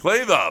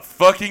Play the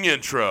fucking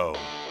intro.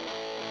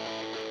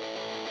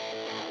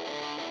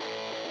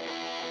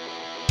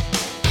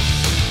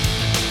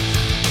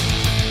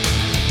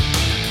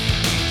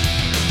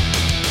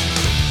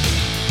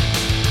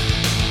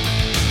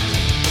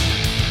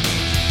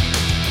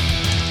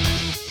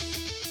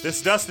 This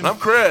is Dustin. I'm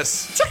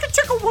Chris. Chicka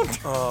chicka one.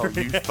 Oh,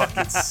 you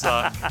fucking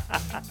suck.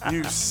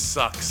 You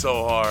suck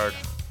so hard.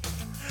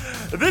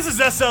 This is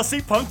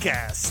SLC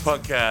Punkcast.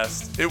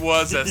 Punkcast. It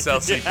was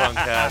SLC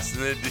Punkcast,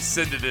 and it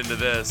descended into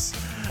this.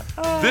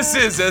 This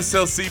is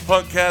SLC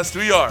Punkcast.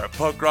 We are a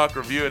punk rock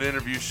review and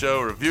interview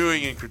show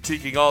reviewing and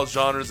critiquing all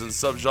genres and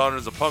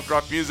subgenres of punk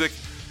rock music.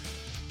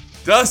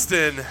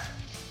 Dustin,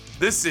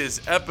 this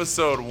is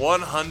episode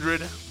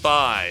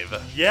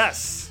 105.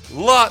 Yes.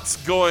 Lots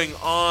going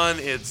on.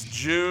 It's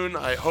June.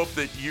 I hope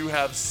that you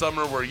have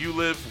summer where you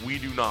live. We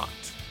do not.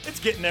 It's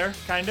getting there,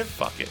 kind of.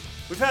 Fuck it.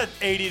 We've had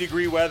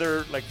 80-degree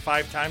weather like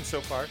 5 times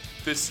so far.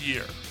 This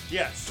year.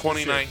 Yes.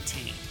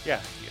 2019. Yeah.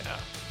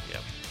 Yeah.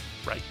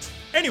 Right.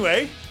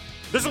 Anyway,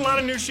 there's a lot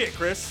of new shit,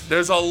 Chris.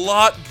 There's a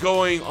lot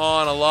going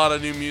on, a lot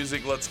of new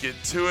music. Let's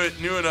get to it.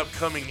 New and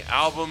upcoming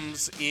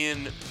albums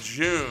in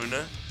June.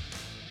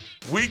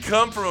 We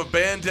Come From a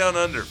Band Down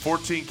Under,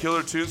 14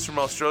 Killer Tunes from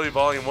Australia,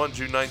 Volume 1,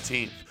 June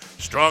 19th.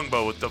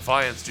 Strongbow with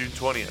Defiance, June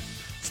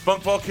 20th.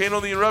 Spunk Volcano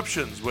and the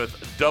Eruptions with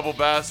Double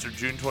Bastard,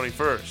 June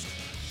 21st.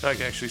 Now I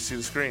can actually see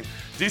the screen.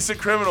 Decent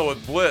Criminal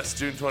with Bliss,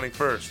 June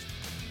 21st.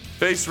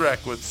 Face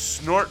Wreck with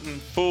Snortin'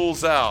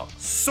 Fools Out.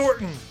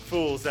 Sorting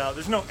fools out.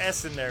 There's no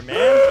S in there,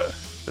 man.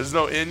 There's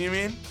no N, you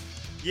mean?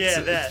 Yeah,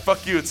 that.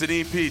 Fuck you, it's an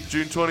EP,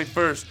 June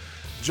 21st.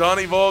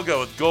 Johnny Volga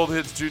with Gold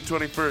Hits, June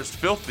 21st.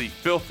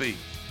 Filthy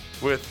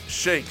with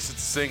Shakes, it's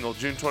a single,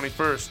 June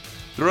 21st.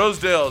 The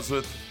Rosedales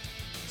with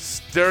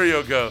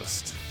Stereo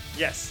Ghost.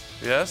 Yes.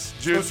 Yes?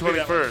 June Supposed to be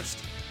that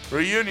 21st.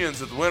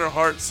 Reunions with Winter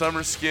Heart,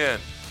 Summer Skin,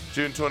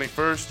 June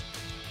 21st.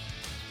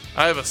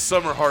 I have a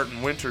summer heart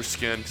and winter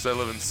skin because I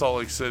live in Salt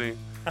Lake City.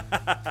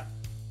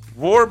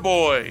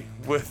 Warboy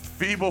with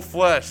Feeble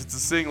Flesh, it's a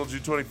single, June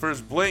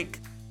 21st. Blink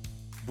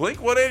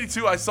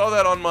 182, I saw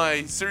that on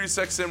my Sirius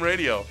XM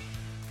radio.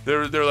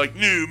 They're like,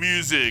 new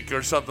music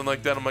or something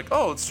like that. I'm like,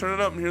 oh, let's turn it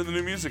up and hear the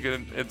new music.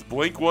 And it's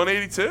Blink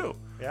 182.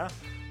 Yeah.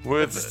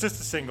 With It's just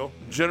a single.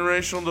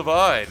 Generational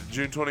Divide,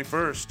 June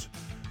 21st.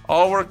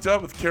 All Worked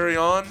Up with Carry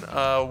On.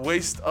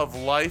 Waste of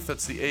Life,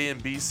 that's the A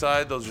and B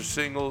side. Those are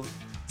singles.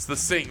 It's the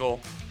single.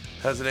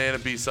 Has an A and a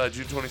B side,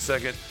 June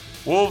 22nd.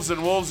 Wolves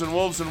and Wolves and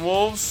Wolves and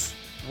Wolves.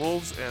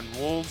 Wolves and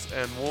Wolves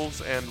and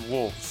Wolves and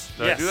Wolves.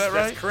 Did I do that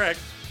right? That's correct.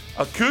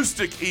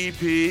 Acoustic EP,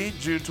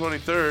 June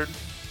 23rd.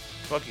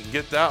 Fucking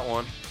get that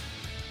one.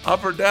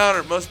 Up or Down,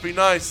 It Must Be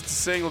Nice. It's a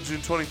single,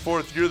 June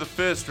 24th. You're the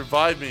Fist,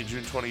 Revive Me,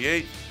 June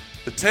 28th.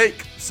 The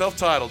Take,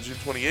 self-titled, June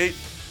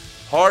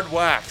 28th. Hard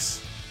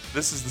Wax,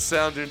 This Is the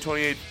Sound, June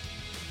 28th.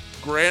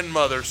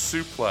 Grandmother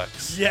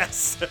Suplex.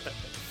 Yes.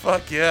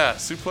 Fuck yeah.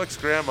 Suplex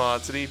Grandma,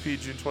 it's an EP,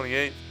 June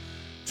 28th.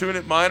 2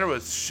 Minute Minor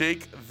with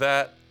Snake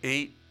That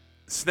Ate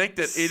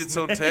Its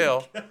Own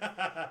Tail.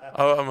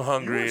 Oh, I'm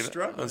hungry. You were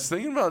struggling. I was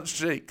thinking about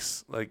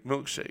shakes, like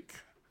milkshake.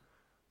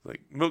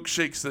 Like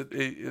milkshakes that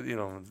ate,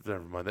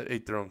 never mind, that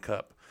ate their own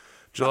cup.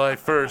 July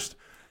 1st,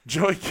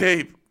 Joey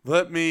Cape,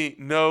 Let Me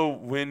Know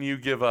When You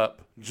Give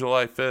Up.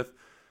 July 5th,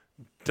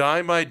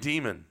 Die My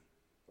Demon.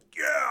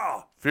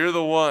 Yeah! Fear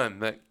the One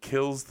That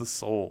Kills the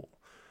Soul.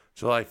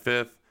 July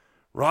 5th,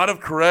 Rod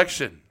of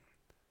Correction.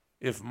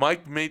 If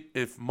might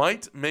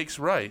makes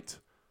right,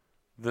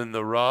 then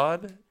the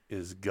rod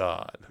is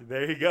God.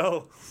 There you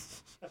go.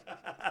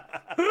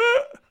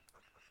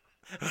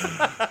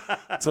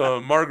 It's a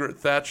Margaret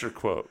Thatcher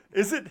quote.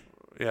 Is it?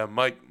 Yeah,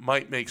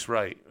 might makes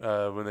right.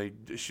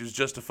 She was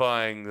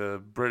justifying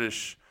the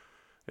British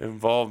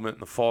involvement in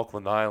the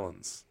Falkland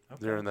Islands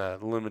during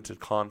that limited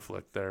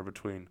conflict there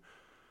between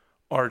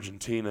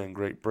Argentina and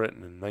Great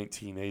Britain in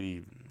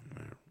 1980.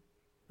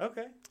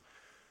 Okay.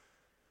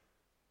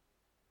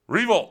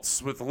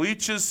 Revolts with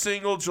Leech's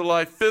single,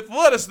 July 5th.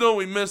 Let us know what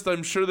we missed.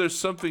 I'm sure there's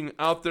something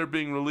out there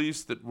being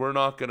released that we're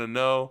not going to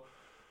know.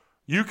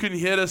 You can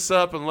hit us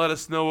up and let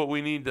us know what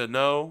we need to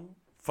know.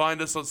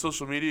 Find us on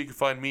social media. You can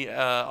find me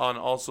on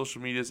all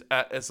social medias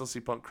at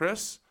SLC Punk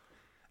Chris.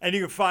 And you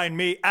can find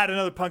me at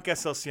Another Punk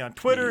SLC on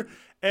Twitter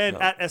and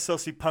at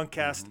SLC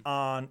Punkcast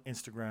on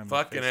Instagram.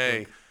 Fucking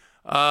A.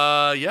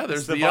 Yeah,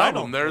 there's the vinyl.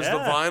 album. There's the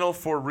Yeah. vinyl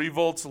for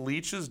Revolt's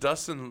Leeches.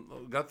 Dustin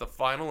got the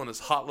vinyl in his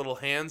hot little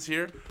hands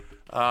here.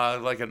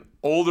 Like an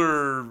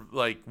older,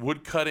 like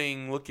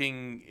woodcutting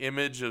looking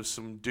image of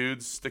some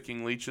dudes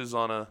sticking leeches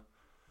on a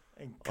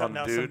And cutting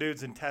out some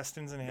dude's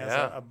intestines, and he has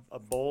a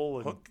bowl.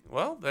 And hook.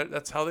 Well,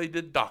 that's how they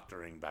did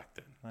doctoring back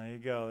then. there you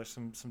go. There's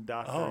some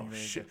doctoring. Oh there.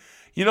 shit!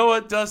 You know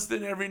what,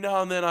 Dustin? Every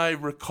now and then I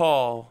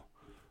recall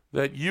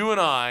that you and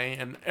I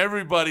and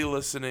everybody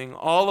listening,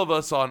 all of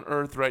us on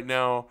Earth right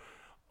now,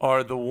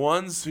 are the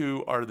ones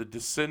who are the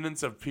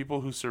descendants of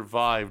people who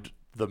survived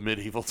the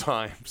medieval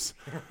times.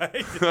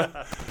 Right?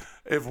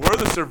 If we're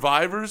the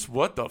survivors,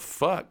 what the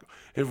fuck?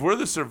 If we're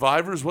the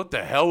survivors, what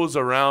the hell was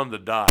around to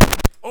die?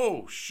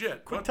 Oh,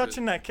 shit. Quit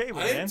touching that cable,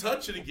 I man. didn't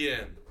touch it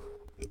again.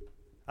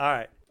 All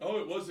right. Oh,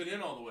 it wasn't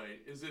in all the way.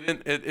 Is it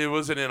in? It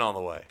wasn't in all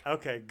the way.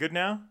 Okay, good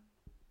now?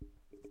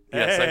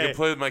 Yes, I Hey. can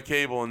play with my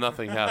cable and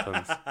nothing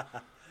happens.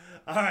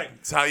 All right.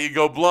 It's how you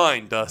go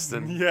blind,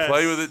 Dustin. Yes.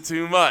 Play with it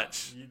too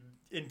much.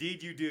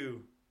 Indeed you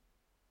do.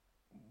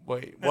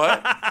 Wait,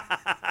 what?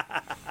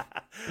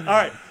 All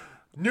right.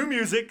 New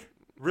music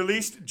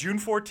released June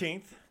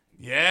 14th.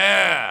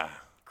 Yeah.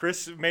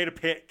 Chris made a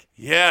pick.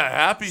 Yeah,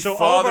 happy So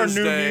all of our Father's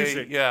new Day.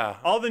 music, Yeah.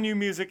 all the new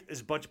music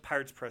is a bunch of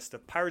Pirates Press stuff.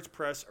 Pirates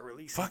Press are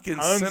releasing Fucking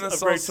tons sent of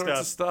us all great sorts stuff.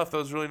 of stuff. That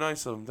was really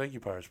nice of them. Thank you,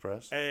 Pirates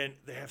Press. And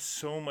they have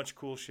so much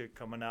cool shit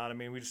coming out. I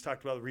mean, we just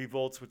talked about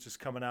Revolts, which is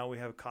coming out. We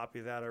have a copy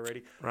of that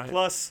already. Right.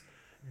 Plus,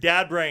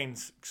 Dad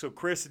Brains. So,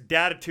 Chris,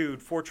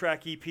 Daditude,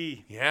 4-track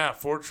EP. Yeah,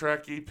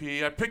 4-track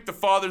EP. I picked the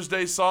Father's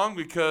Day song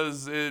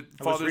because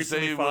Father's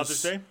recently Day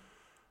Father's Day.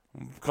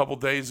 a couple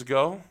days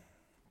ago.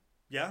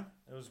 Yeah.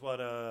 It was what,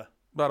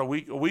 About a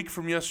week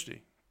from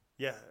yesterday.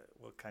 yeah,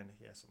 what kind of,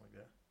 yeah, something like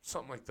that.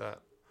 Something like that.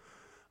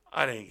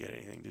 I didn't get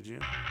anything, did you?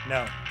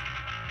 No,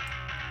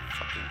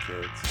 Fucking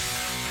kids.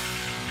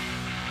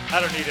 I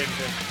don't need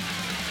anything.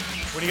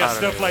 When you got I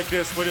don't stuff either. like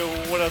this, what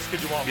else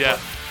could you want? Yeah.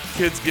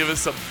 Kids give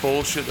us some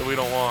bullshit that we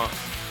don't want.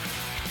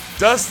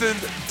 Dustin,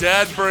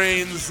 Dad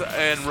Brains,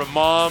 and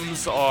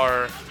Ramoms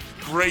are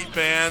great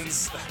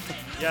bands.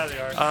 Yeah, they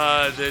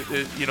are.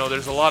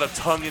 There's a lot of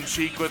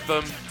tongue-in-cheek with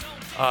them.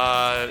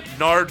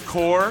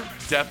 Nardcore,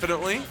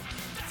 definitely.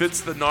 Fits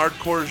the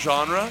Nardcore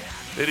genre.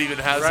 It even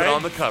has Right. it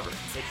on the cover.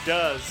 It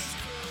does.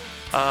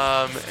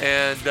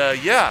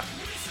 Yeah.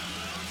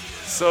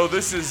 So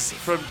this is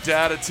from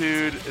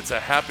Daditude. It's a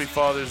happy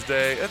Father's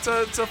Day. It's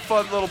a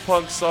fun little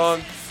punk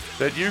song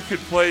that you could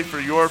play for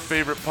your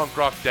favorite punk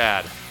rock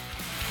dad.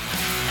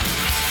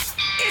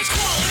 It's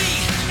quality,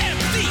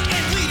 empathy,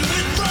 and lead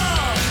with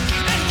love.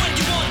 And when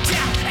you want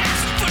down,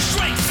 ask for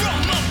strength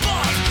from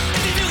above.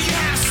 If you feel you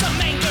have some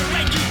anger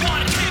and you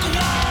want to kick a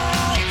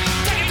wall,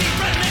 take a deep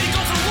breath and maybe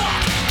go for a walk.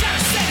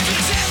 Gotta set a good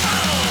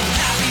example.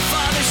 Happy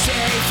Father's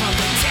Day from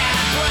the Dad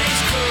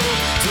Brains crew.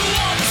 To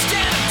all the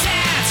stand-up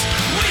dads,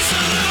 we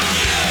salute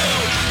you.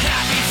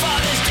 Happy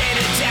Father's Day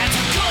to dads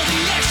who go the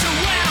extra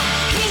round.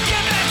 Who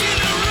get back in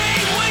the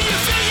ring when you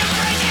feel you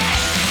break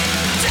it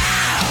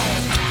down.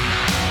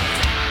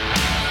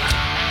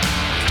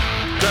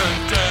 Dun,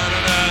 dun,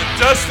 dun, dun.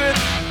 Dustin,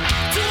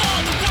 To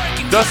all the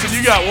working Dustin,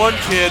 you got one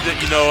kid that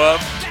you know of.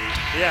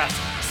 Yeah.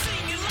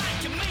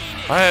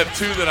 I have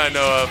two that I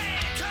know of.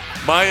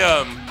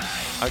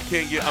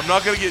 I'm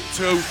not gonna get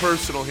too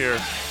personal here.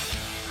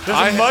 There's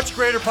I a ha- much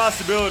greater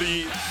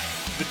possibility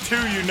the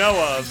two you know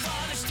of,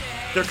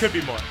 there could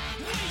be more.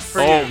 For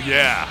Oh you.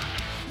 yeah.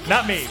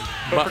 Not me.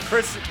 But My- for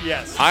Chris,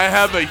 yes. I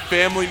have a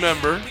family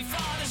member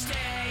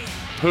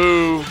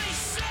who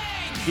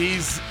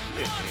he's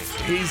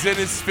in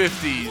his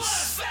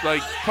 50s,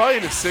 like probably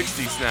in his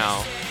 60s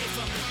now.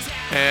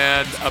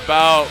 And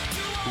about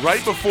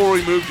right before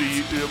we moved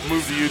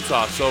to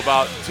Utah, so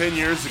about 10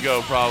 years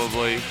ago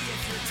probably,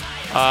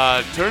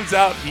 turns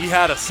out he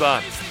had a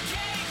son.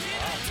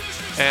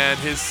 And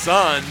his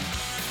son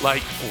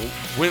like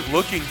went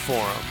looking for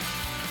him.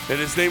 And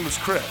his name was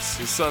Chris.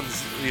 His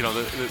son's,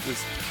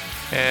 this,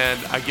 and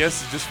I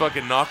guess just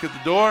fucking knock at the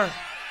door.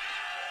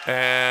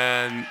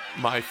 And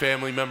my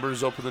family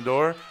members open the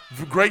door.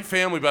 Great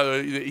family, by the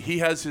way. He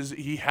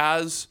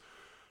has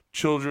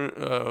children.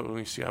 Let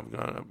me see.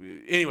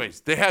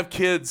 Anyways, they have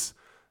kids.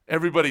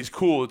 Everybody's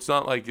cool. It's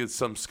not like it's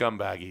some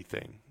scumbaggy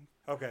thing.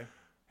 Okay.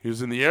 He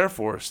was in the Air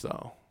Force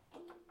though.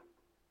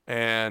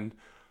 And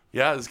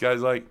yeah, this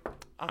guy's like,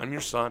 I'm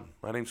your son.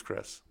 My name's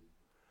Chris.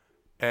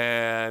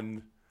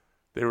 And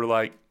they were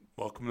like,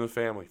 welcome to the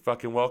family.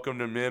 Fucking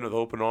welcomed him in with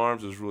open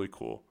arms. It was really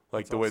cool.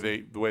 Like the way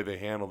they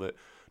handled it.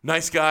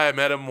 Nice guy. I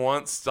met him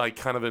once, like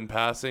kind of in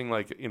passing.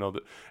 Like,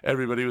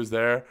 everybody was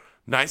there.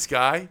 Nice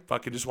guy.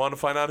 Fucking just wanted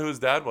to find out who his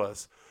dad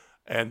was.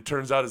 And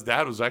turns out his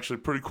dad was actually a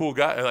pretty cool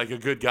guy, like a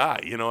good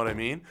guy. You know what I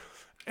mean?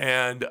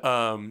 And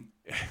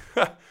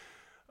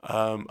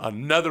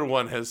another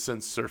one has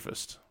since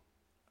surfaced.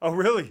 Oh,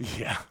 really?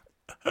 Yeah.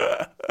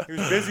 He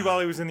was busy while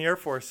he was in the Air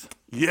Force.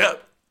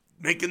 Yep.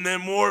 Making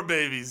them war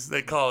babies,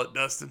 they call it,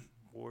 Dustin.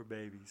 War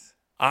babies.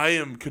 I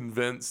am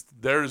convinced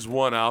there's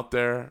one out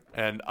there,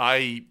 and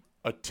I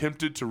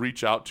attempted to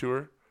reach out to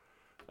her,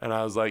 and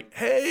I was like,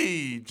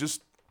 hey,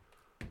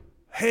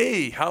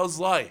 how's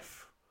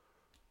life?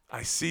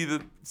 I see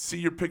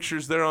your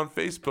pictures there on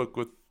Facebook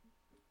with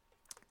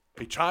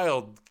a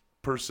child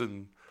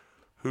person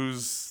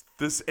who's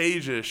this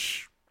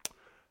age-ish.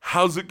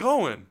 How's it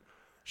going?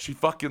 She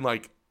fucking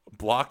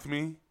blocked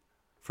me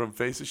from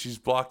Facebook. She's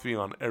blocked me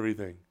on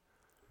everything.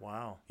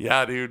 Wow.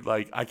 Yeah, dude.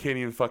 I can't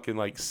even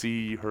fucking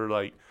see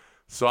her.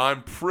 So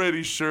I'm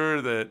pretty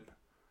sure that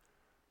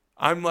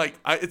I'm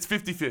it's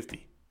 50-50.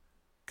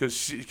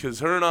 Because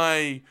her and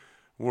I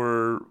we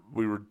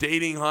were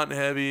dating hot and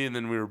heavy, and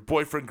then we were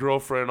boyfriend,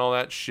 girlfriend, all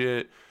that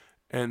shit.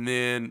 And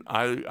then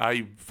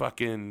I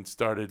fucking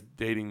started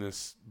dating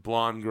this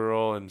blonde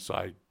girl, and so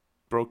I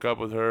broke up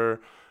with her.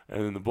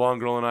 And then the blonde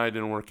girl and I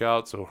didn't work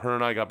out, so her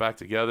and I got back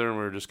together, and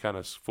we were just kind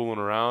of fooling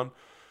around.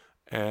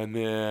 And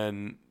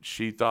then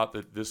she thought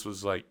that this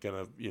was like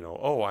gonna,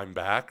 oh, I'm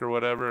back or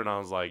whatever. And I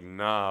was like,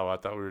 no, I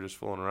thought we were just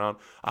fooling around.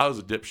 I was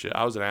a dipshit.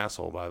 I was an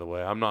asshole, by the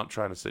way. I'm not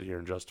trying to sit here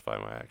and justify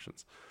my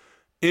actions.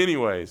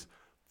 Anyways,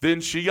 then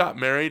she got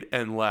married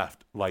and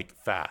left like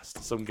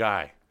fast. Some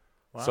guy,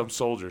 some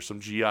soldier, some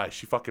GI.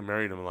 She fucking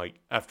married him like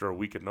after a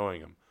week of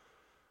knowing him.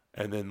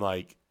 And then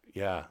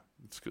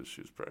it's because she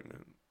was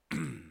pregnant.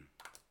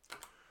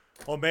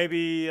 Well,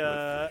 maybe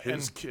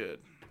his kid.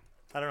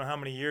 I don't know how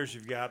many years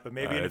you've got, but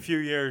maybe in a few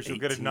years you'll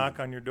get a knock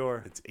on your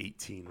door. It's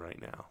 18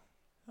 right now.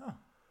 Oh.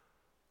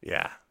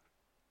 Yeah.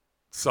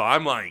 So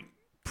I'm like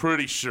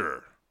pretty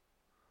sure.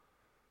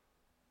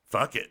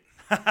 Fuck it.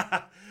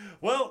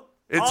 Well,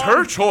 it's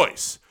her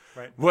choice,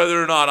 right?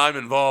 Whether or not I'm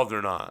involved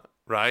or not,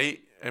 right?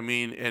 I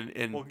mean,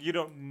 and well, you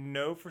don't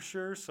know for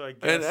sure, so I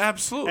guess. And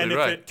absolutely, and if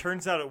right. it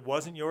turns out it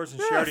wasn't yours,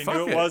 and she already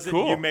knew it it. wasn't,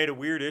 Cool. you made a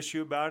weird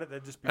issue about it.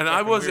 That'd just be. And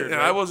I wasn't, weird,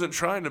 and right? I wasn't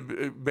trying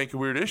to make a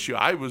weird issue.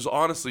 I was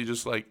honestly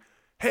just like,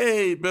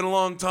 hey, been a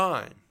long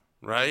time,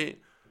 right?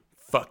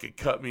 Fucking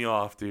cut me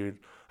off, dude.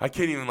 I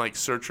can't even like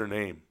search her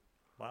name.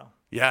 Wow.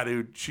 Yeah,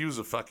 dude. She was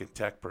a fucking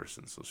tech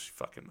person, so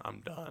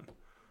I'm done.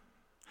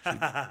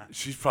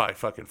 She's probably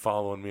fucking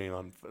following me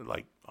on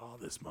like, oh,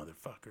 this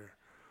motherfucker.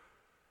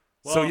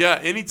 Well, So yeah,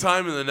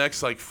 anytime in the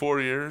next like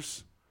 4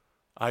 years,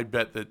 I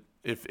bet that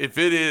if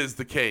it is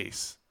the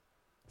case,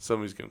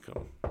 somebody's gonna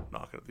come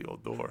knocking at the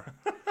old door.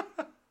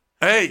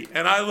 Hey,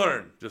 and I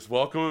learned, just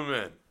welcome him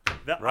in.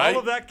 Right? All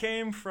of that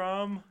came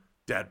from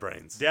Dad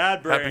brains.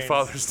 Dad brains. Happy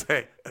Father's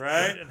Day.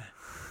 right?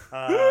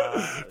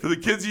 For the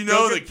kids you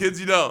know, the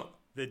kids you don't.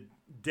 The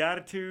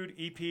Datitude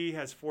EP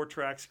has 4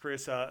 tracks,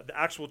 Chris. The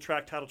actual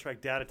title track,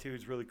 Datitude,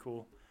 is really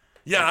cool.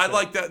 Yeah, I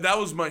like that. That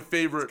was my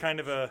favorite Kind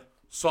of a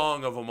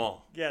song of them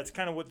all. Yeah, it's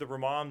kind of what the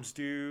Ramones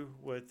do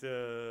with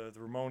the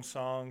Ramones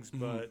songs,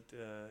 but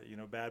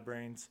Bad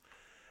Brains.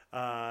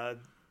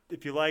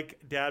 If you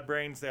like Dad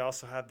Brains, they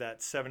also have that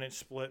 7-inch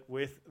split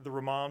with the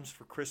Ramones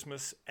for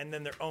Christmas, and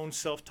then their own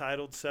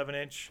self-titled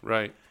 7-inch.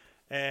 Right.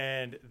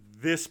 And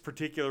this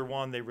particular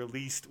one they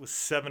released was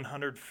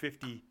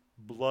 750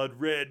 blood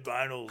red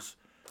vinyls,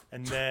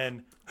 and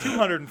then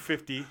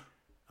 250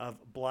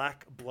 of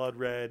black blood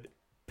red,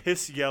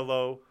 piss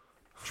yellow,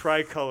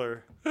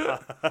 tricolor.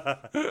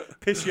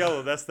 Piss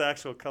yellow, that's the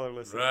actual color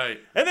listing. Right.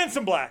 And then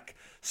some black.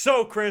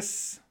 So,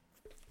 Chris,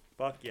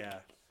 fuck yeah.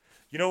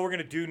 You know what we're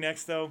going to do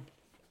next, though?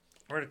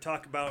 We're going to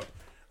talk about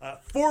a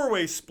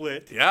 4-way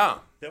split Yeah.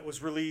 that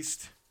was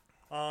released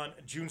on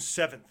June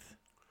 7th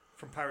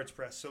from Pirates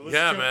Press. So let's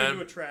Yeah, jump man.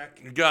 into a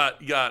track. You got.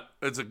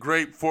 It's a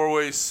great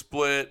 4-way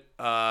split.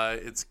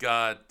 It's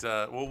got.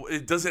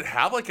 Does it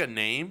have like a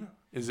name?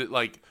 Is it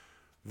like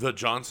the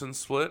Johnson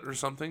split or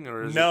something,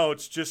 or is No,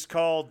 it's just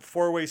called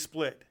 4-way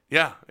split.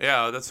 Yeah,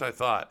 that's what I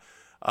thought.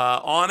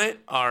 On it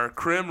are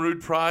Crim,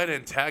 Rude Pride,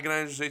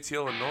 Antagonizers,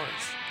 ATL, and Noise.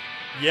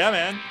 Yeah,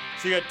 man.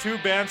 So you got 2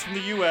 bands from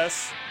the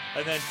U.S.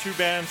 and then 2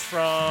 bands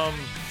from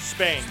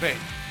Spain. Spain.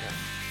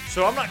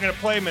 So I'm not going to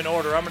play them in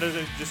order. I'm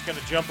just going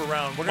to jump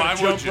around. We're going Why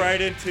to would jump you?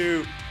 right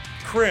into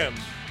Crim,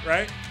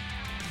 right?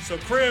 So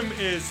Crim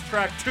is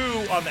track 2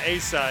 on the A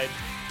side.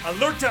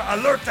 Alerta,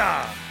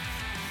 Alerta.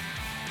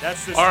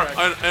 That's this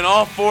track. And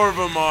all 4 of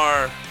them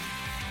are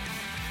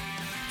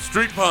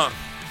street punk.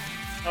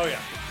 Oh,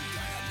 yeah.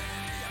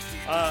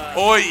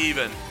 Oi,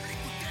 even.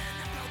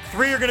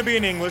 3 are going to be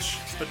in English,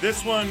 but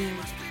this one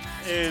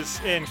is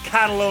in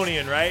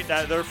Catalonian, right?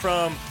 They're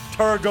from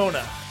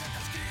Tarragona.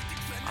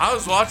 I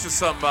was watching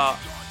something about,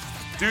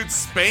 dude,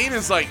 Spain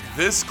is like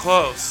this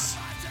close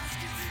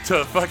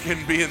to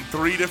fucking being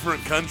 3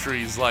 different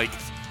countries, like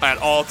at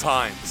all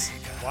times.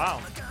 Wow.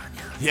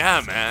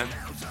 Yeah, man.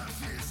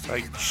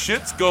 Like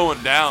shit's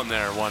going down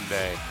there one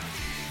day.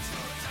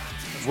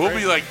 We'll be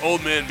crazy. like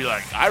old men, be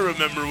like, I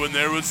remember when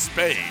there was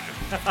Spain.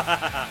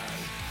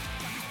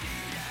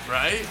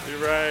 Right?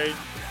 You're right.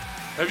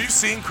 Have you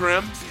seen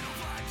Crim?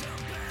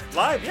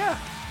 Live, yeah.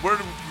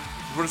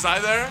 Was I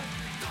there?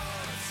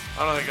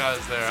 I don't think I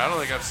was there. I don't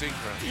think I've seen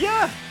Crim.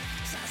 Yeah.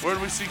 Where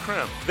did we see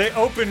Crim? They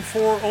opened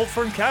for Old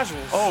Firm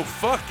Casuals. Oh,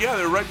 fuck yeah.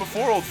 They were right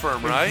before Old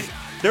Firm, right?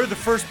 They were the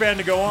first band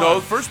to go on. No,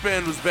 the first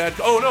band was Bad.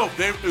 Oh, no.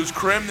 It was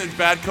Crim and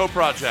Bad Co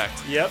Project.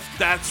 Yep.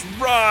 That's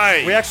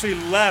right. We actually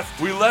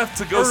left. We left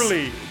to go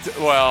early.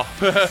 Well,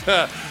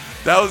 that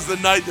was the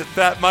night that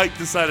Fat Mike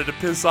decided to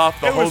piss off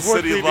the It whole was worth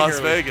city of leaving Las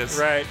early. Vegas.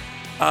 Right.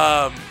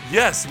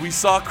 Yes, we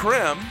saw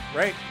Crim.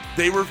 Right.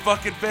 They were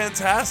fucking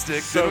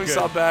fantastic. So Then we good.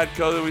 saw Bad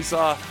Co. Then we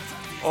saw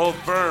Old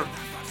Firm.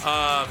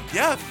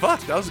 Yeah,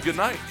 fuck. That was a good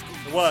night.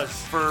 It was.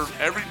 For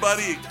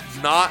everybody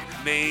not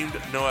named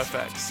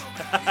NoFX.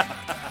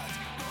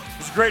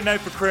 It was a great night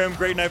for Crim.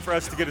 Great night for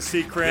us to get to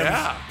see Crim.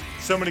 Yeah.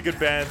 So many good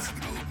bands.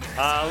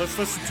 Let's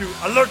listen to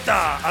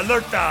Alerta,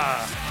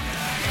 Alerta.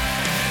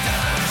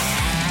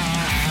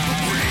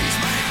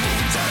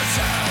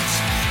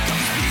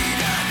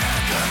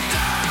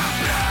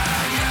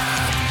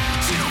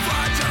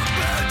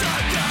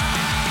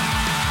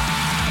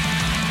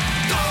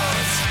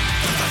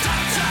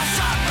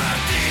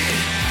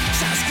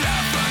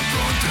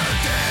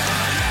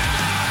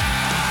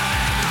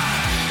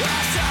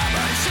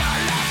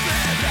 Shall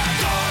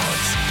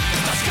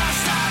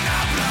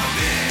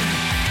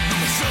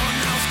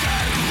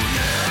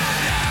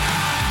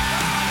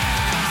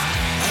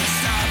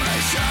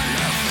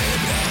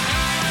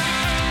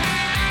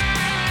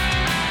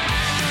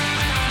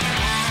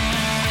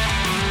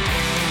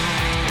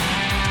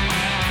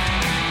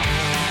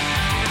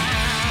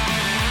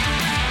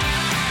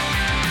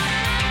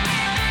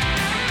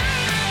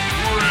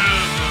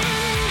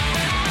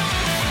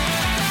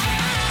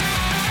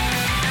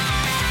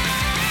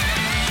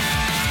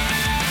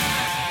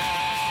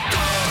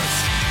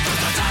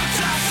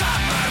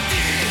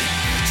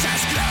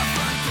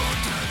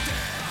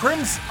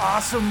Crim's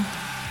awesome.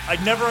 I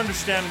never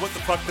understand what the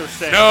fuck they're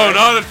saying. No, right?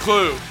 not a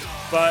clue.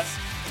 But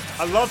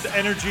I love the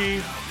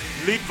energy.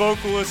 Lead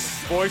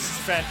vocalist's voice is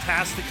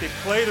fantastic. They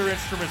play their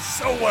instruments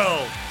so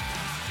well.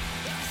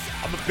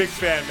 I'm a big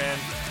fan, man.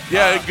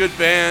 Yeah, a good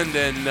band,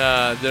 and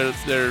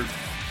they're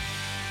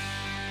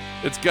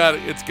it's got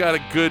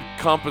a good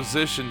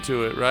composition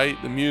to it,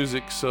 right? The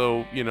music,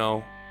 so you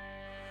don't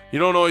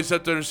always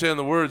have to understand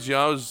the words.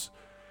 I was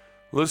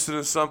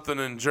listening to something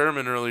in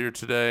German earlier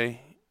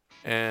today,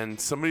 and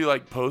somebody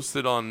like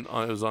posted on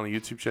it was on a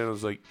YouTube channel. It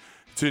was like,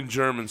 it's in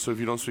German, so if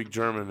you don't speak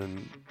German,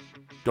 and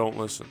don't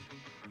listen.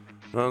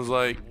 And I was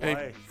like, hey,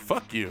 Why?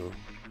 fuck you.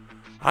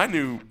 I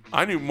knew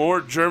more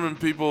German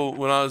people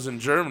when I was in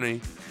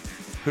Germany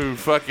who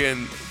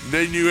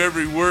they knew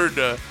every word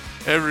to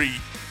every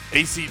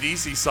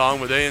AC/DC song,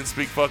 but they didn't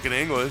speak fucking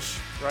English.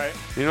 Right.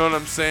 You know what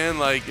I'm saying?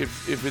 Like,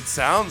 if it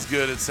sounds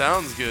good, it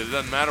sounds good. It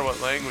doesn't matter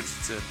what language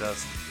it's in,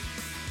 Dustin.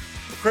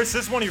 Chris,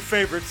 this is one of your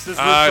favorites. This is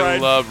Rude I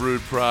Pride. love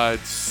Rude Pride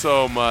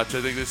so much.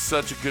 I think they're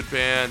such a good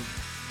band.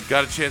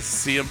 Got a chance to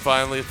see them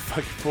finally at the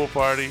fucking pool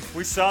party.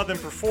 We saw them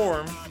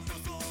perform.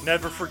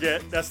 Never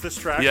Forget. That's this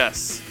track.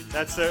 Yes.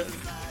 That's it.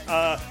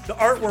 The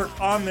artwork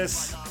on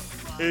this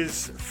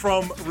is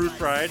from Rude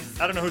Pride.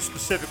 I don't know who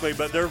specifically,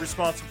 but they're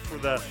responsible for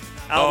the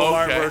album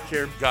artwork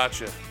here.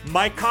 Gotcha.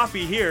 My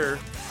copy here,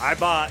 I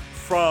bought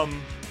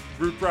from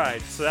Rude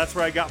Pride, so that's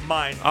where I got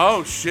mine.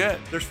 Oh, shit.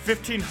 There's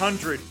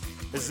 1,500.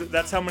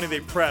 That's how many they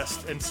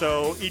pressed, and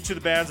so each of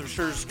the bands, I'm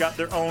sure, has got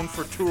their own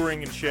for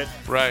touring and shit.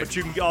 Right. But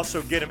you can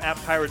also get them at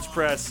Pirates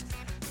Press.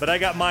 But I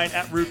got mine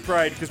at Rude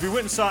Pride because we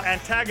went and saw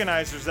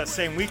Antagonizers that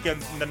same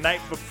weekend, the night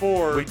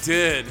before. We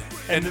did.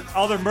 And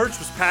all their merch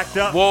was packed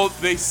up. Well,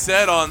 they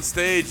said on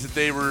stage that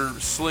they were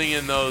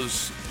slinging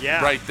those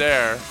right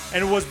there.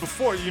 And it was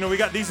before. We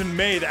got these in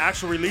May. The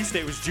actual release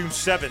date was June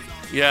 7th.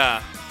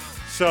 Yeah.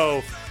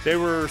 So they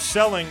were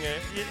selling,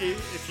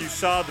 if you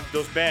saw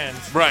those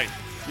bands. Right.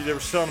 They were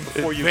selling them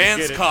before you could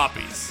Advanced get it.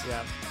 copies.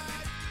 Yeah.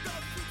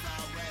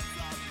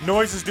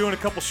 Noise is doing a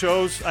couple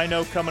shows, I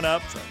know, coming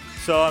up.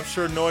 So I'm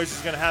sure Noise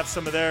is going to have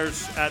some of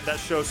theirs at that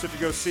show. So if you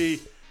go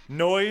see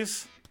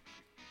Noise,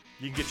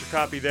 you can get your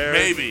copy there.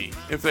 Maybe.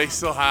 If they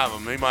still have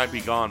them. They might be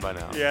gone by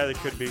now. Yeah, they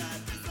could be.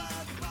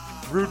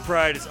 Rude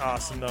Pride is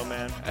awesome, though,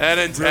 man. At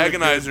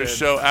Antagonizers Really good,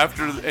 show,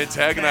 after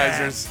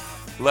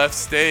Antagonizers left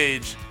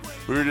stage,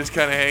 we were just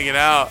kind of hanging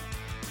out,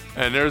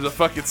 and there was a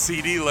fucking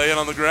CD laying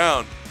on the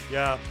ground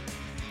Yeah.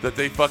 that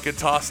they fucking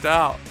tossed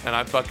out, and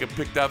I fucking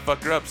picked that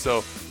fucker up.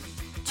 So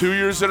 2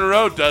 years in a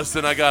row,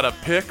 Dustin, I got a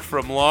pick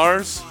from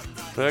Lars,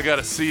 and I got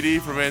a CD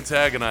from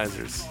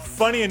Antagonizers.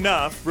 Funny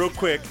enough, real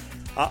quick,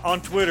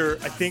 on Twitter,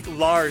 I think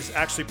Lars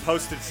actually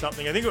posted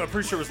something. I'm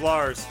pretty sure it was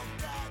Lars.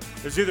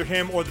 It was either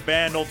him or the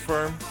band Old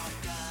Firm.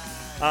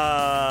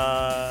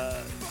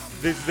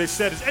 They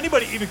said, does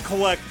anybody even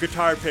collect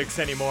guitar picks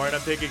anymore? And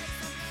I'm thinking,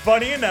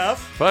 funny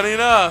enough, Funny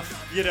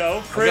enough,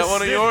 Chris I got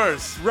one of did-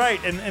 yours. Right,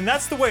 and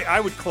that's the way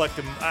I would collect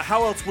them.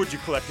 How else would you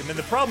collect them? And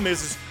the problem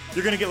is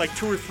you're going to get like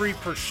 2 or 3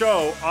 per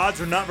show. Odds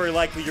are not very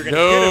likely you're going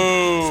to get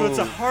them. So it's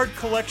a hard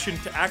collection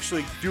to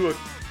actually do a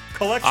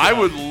collection. I of.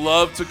 would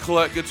love to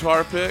collect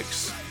guitar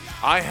picks.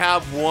 I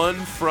have one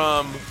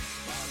from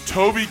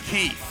Toby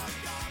Keith.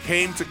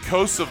 Came to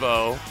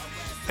Kosovo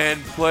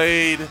and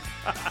played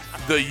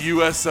the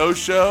USO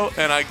show,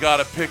 and I got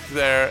a pick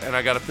there, and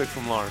I got a pick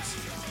from Lars.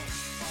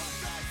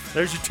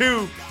 There's your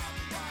 2.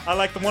 I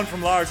like the one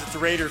from Lars. It's a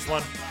Raiders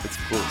one. It's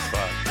cool as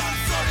fuck.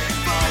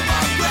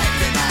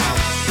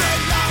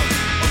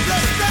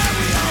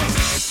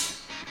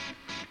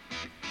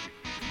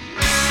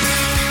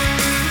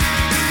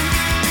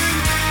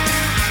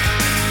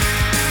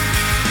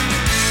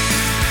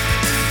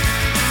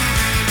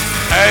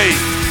 Hey,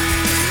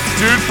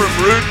 dude from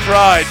Rude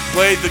Pride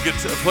played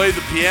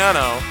the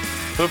piano,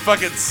 with a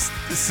fucking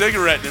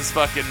cigarette in his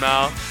fucking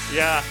mouth.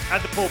 Yeah,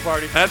 at the pool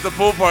party. At the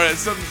pool party, and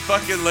some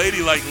fucking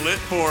lady like lit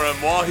for him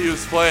while he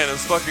was playing. It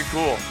was fucking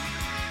cool.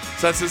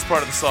 So that's his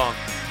part of the song.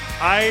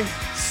 I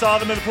saw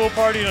them at the pool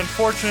party, and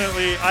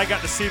unfortunately, I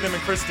got to see them,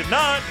 and Chris did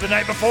not, the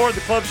night before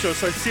the club show,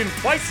 so I've seen them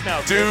twice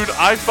now. Dude, Chris.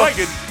 I Twice.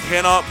 fucking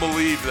cannot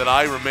believe that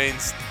I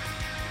remained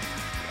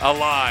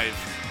alive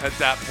at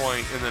that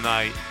point in the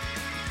night.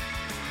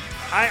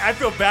 I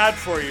feel bad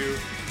for you.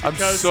 I'm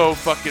because so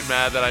fucking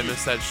mad that I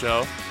missed that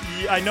show.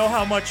 I know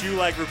how much you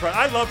like Rude Pride.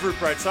 I love Rude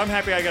Pride, so I'm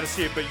happy I got to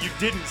see it, but you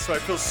didn't, so I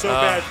feel so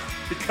bad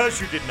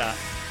because you did not.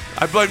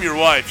 I blame your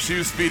wife. She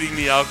was feeding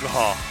me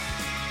alcohol.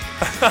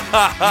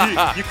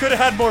 You could have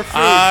had more food.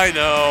 I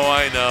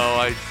know.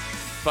 I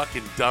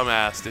fucking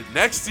dumbassed it.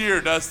 Next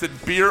year, Dustin,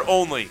 beer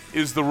only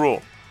is the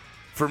rule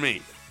for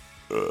me.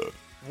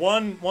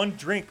 One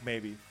drink,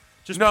 maybe.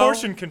 Just No.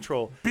 portion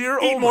control. Beer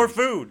Eat only. more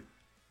food.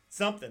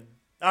 Something.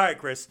 All right,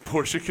 Chris.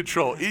 Portion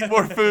control. Eat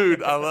more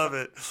food. I love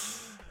it.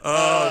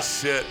 Oh,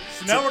 shit.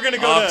 So now we're going to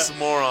go to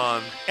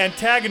Oxymoron.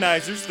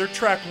 Antagonizers. They're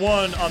track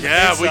 1 on the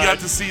Yeah, B we side. got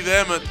to see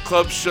them at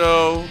Club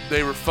Show.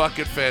 They were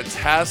fucking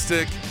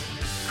fantastic.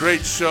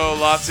 Great show,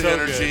 lots of So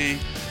energy.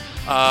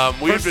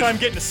 We've First been, time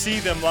getting to see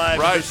them live.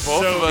 right, They're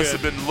both so of us good.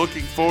 have been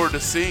looking forward to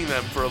seeing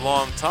them for a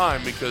long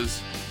time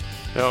because,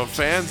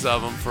 fans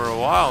of them for a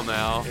while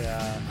now.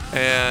 Yeah.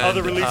 And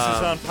Other releases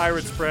on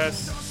Pirates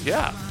Press.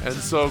 Yeah, and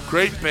so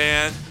great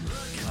band.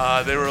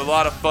 They were a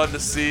lot of fun to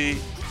see.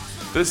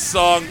 This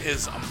song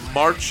is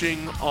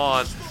Marching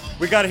On.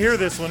 We got to hear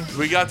this one.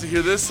 We got to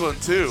hear this one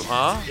too,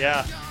 huh?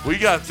 Yeah, We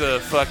got the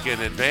fucking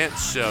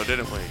advanced show,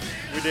 didn't we?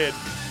 we did.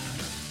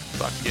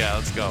 Fuck yeah,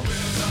 let's go.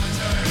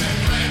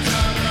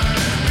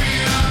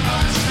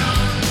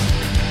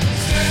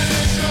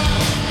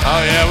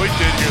 Oh yeah, we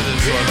did hear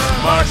this one.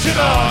 Marching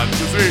On.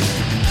 'Cause we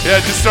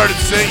just started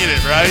singing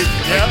it, right?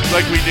 Yeah.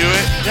 Like we knew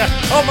it. Yeah.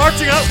 Oh,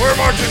 marching on. We're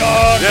marching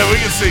on. Yeah, we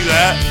can sing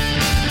that.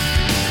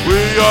 We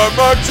are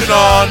marching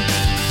on.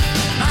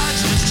 I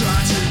just try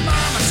to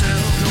remind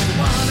myself, don't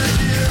wanna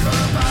hear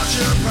about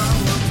your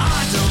problem.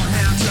 I don't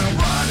have to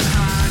run and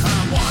hide.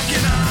 I'm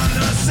walking on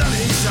the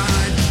sunny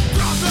side.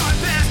 Cross my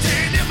path,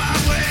 stand in my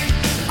way.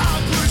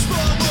 I'll push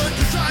forward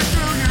to try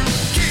through you.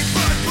 Keep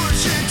on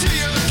pushing to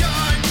your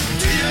God,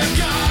 to your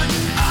God.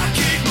 I'll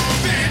keep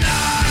moving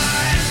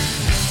on.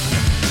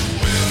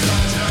 Wheels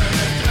are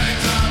turning,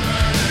 flames are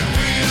burning.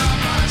 We are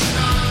marching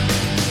on.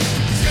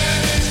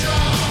 Standing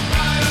strong,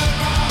 right or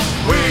wrong.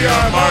 We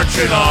are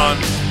marching on.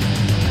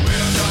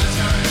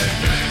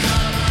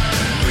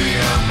 We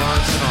are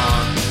marching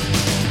on.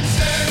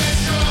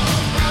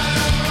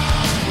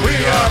 We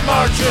are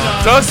marching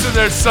on. Dustin,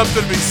 there's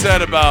something to be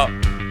said about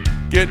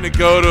getting to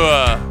go to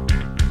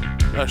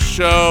a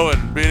show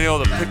and being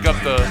able to pick up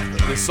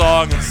the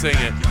song and sing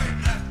it.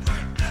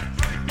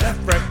 Left,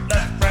 right,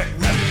 left, right,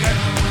 left,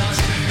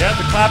 right. Yeah,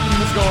 the clapping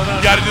was going on.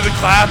 You got to do the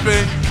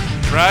clapping,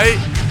 right?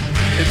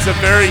 It's a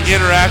very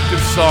interactive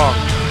song.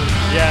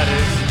 Yeah, it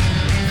is.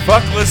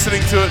 Fuck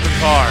listening to it in the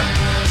car.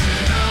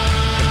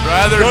 I'd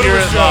rather Go to hear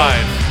a it show.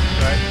 live.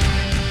 Right.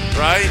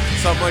 Right?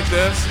 Something like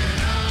this,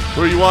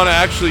 where you want to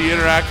actually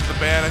interact with the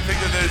band. I think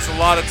that there's a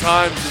lot of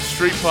times in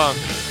street punk,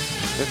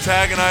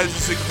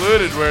 Antagonizers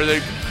included, where they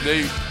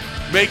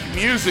make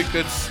music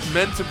that's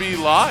meant to be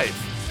live.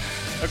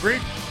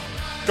 Agreed.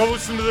 Go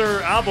listen to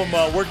their album,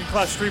 Working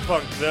Class Street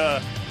Punk.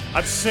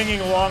 I'm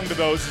singing along to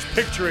those, just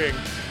picturing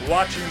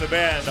watching the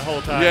band the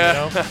whole time.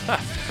 Yeah. You know?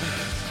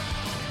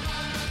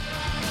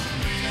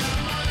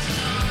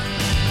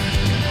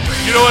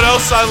 You know what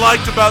else I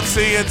liked about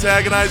seeing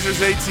Antagonizers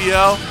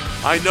ATL?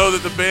 I know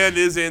that the band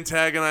is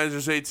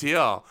Antagonizers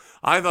ATL.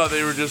 I thought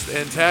they were just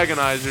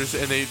Antagonizers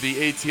and the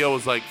ATL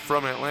was like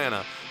from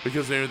Atlanta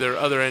because they're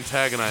other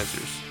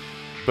Antagonizers.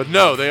 But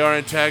no, they are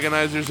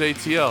Antagonizers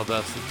ATL,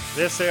 Dustin.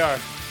 Yes, they are.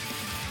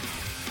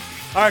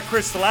 All right,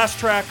 Chris, the last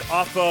track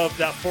off of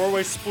that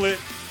four-way split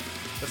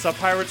that's on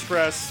Pirates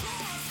Press.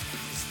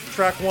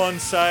 Track 1,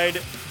 side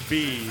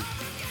B.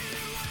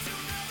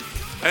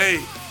 Hey,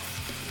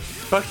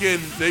 fucking,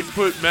 they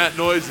put Matt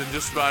Noyes in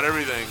just about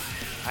everything.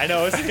 I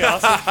know, isn't he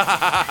awesome?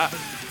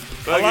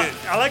 Fucking,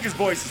 I like his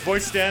voice. His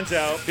voice stands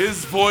out.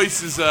 his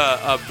voice is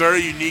a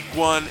very unique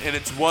one, and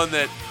it's one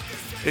that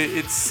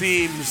it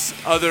seems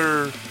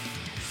other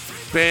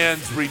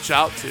bands reach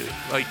out to.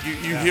 Like you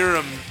Yeah. hear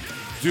him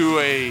do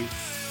a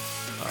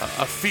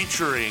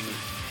featuring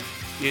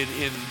in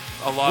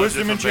a lot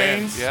Wisdom of and different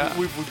Chains. bands. Yeah,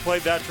 We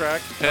played that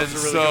track. That and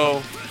was a really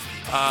good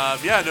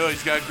so no,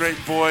 he's got a great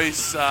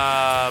voice.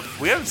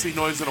 We haven't seen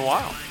Noise in a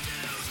while. one.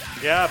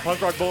 Yeah, Punk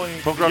Rock Bowling.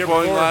 Punk the Rock year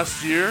Bowling before,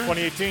 last year.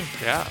 2018.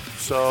 Yeah,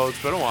 so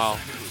it's been a while.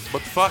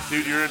 What the fuck,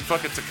 dude? You're in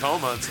fucking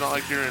Tacoma. It's not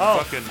like you're in Oh,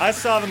 fucking. I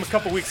saw them a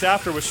couple weeks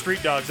after with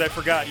Street Dogs. I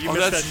forgot. You Oh,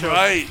 missed that's that show.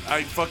 right.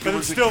 I fucking But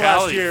was it's still in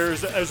Cali. last year.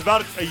 It was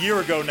about a year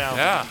ago now.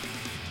 Yeah.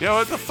 Yeah,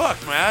 what the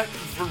fuck, Matt?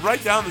 We're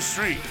right down the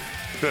street.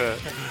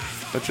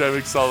 I try to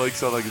make Salt Lake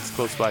sound like it's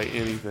close by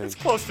anything. It's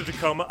close to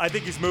Tacoma. I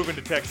think he's moving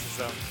to Texas,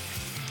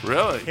 though.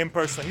 Really? Him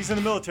personally. He's in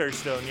the military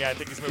still, and yeah, I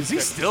think he's moving Is to he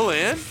Texas. still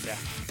in? Yeah.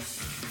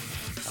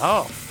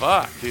 Oh,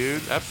 fuck,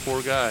 dude. That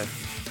poor guy.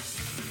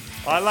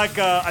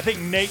 I think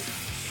Nate,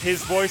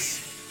 his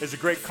voice is a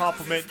great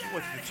compliment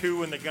with the two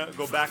when they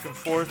go back and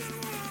forth.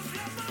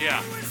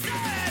 Yeah.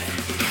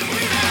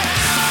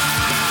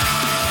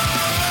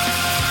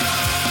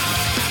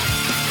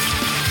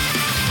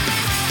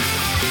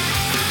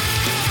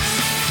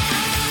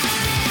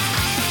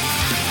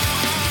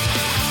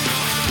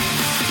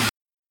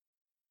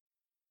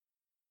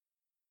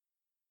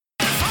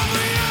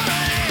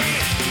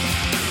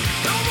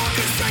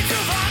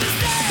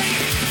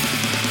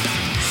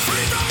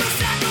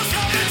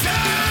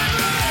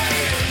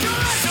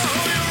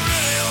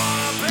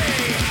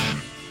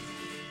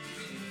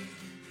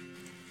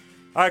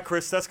 All right,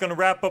 Chris, that's going to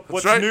wrap up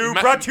what's right. new.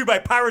 Brought to you by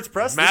Pirates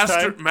Press this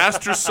time.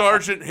 Master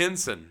Sergeant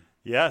Hinson.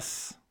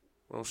 Yes.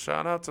 Well,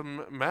 shout out to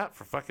Matt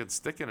for fucking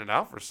sticking it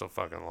out for so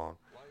fucking long.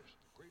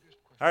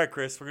 All right,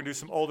 Chris, we're going to do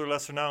some older,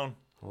 lesser known.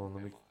 Hold on,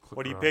 let me click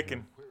What are you around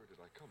picking?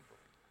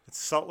 It's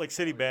Salt Lake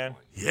City band.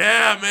 here.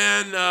 Yeah,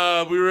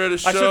 man. We were at a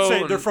show. I should say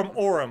they're and- from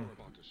Orem.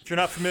 If you're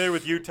not familiar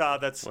with Utah,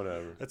 that's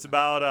Whatever. That's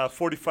about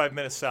 45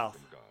 minutes south.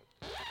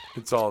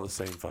 It's all the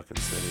same fucking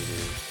city,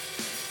 dude.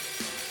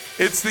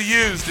 It's The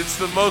Used. It's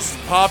the most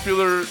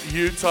popular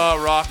Utah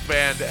rock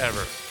band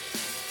ever.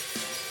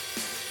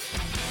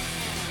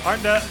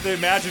 Aren't the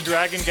Imagine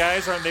Dragon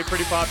guys, aren't they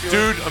pretty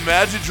popular? Dude,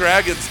 Imagine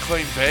Dragons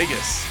claimed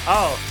Vegas.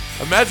 Oh.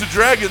 Imagine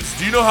Dragons,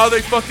 do you know how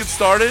they fucking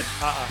started?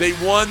 Uh-uh. They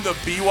won the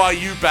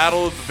BYU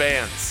Battle of the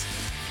Bands.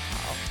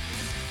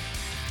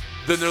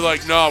 Then they're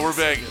like, no, we're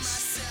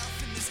Vegas.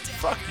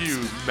 Fuck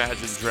you,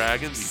 Imagine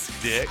Dragons,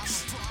 you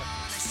dicks.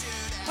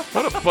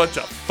 What a bunch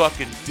of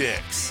fucking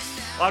dicks.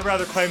 I'd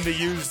rather claim they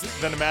used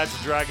than Imagine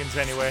Dragons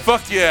anyway.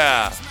 Fuck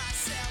yeah.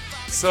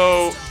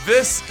 So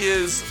this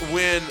is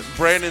when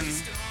Brandon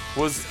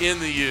was in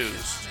the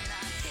Used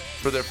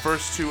for their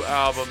first 2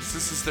 albums.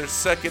 This is their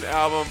second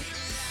album,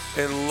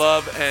 In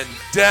Love and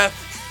Death.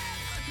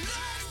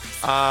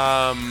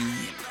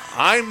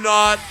 I'm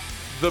not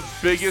the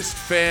biggest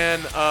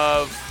fan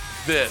of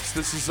this.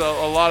 This is a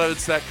lot of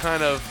it's that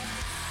kind of,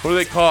 what do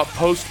they call it,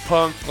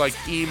 post-punk, like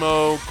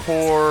emo,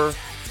 core.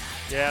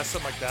 Yeah,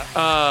 something like that.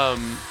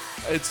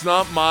 It's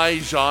not my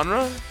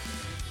genre,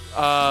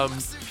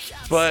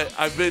 but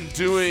I've been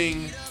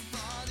doing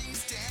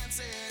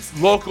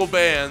local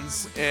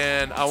bands,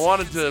 and I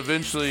wanted to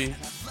eventually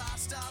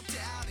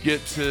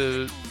get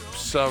to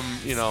some,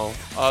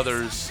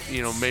 others,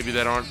 maybe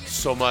that aren't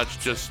so much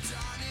just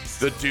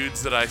the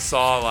dudes that I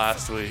saw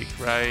last week,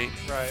 right?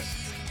 Right.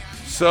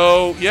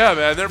 So, yeah,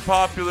 man, they're a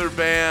popular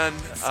band.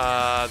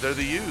 They're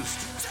the Used.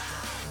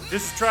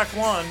 This is track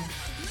 1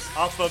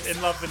 off of In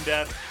Love and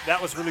Death.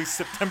 That was released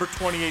September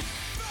 28th,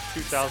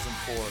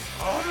 2004.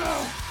 Oh,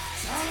 no.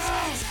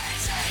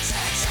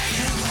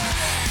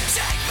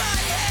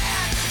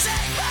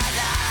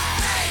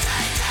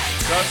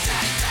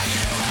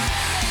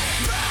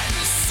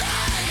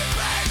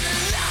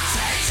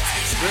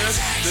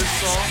 This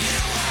song,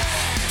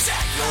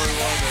 the only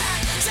one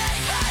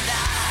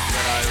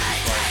that I was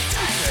like,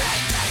 okay,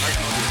 I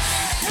can do it.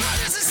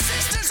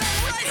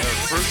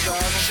 First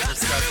album,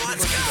 it's got too much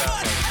of that,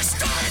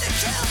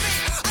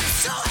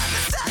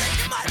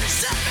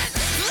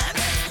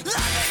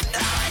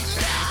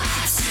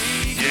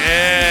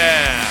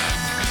 yeah,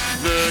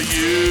 the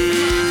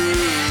Used.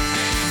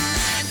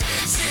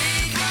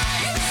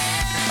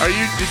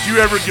 Did you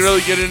ever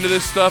really get into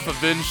this stuff?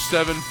 Avenged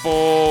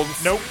Sevenfold?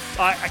 Nope.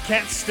 I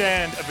can't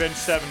stand Avenged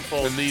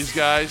Sevenfold. And these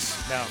guys?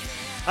 No.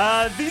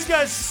 These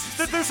guys,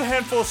 there's a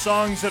handful of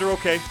songs that are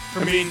okay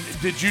for me. I mean,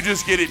 did you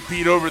just get it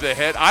beat over the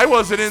head? I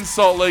wasn't in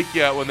Salt Lake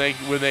yet when they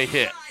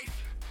hit.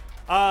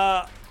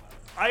 I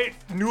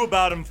knew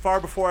about them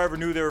far before I ever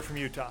knew they were from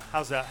Utah.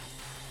 How's that?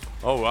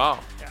 Oh, wow.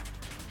 Yeah.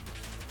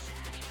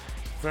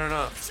 Fair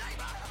enough.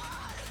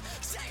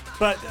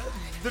 But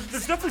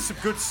there's definitely some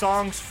good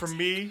songs for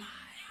me.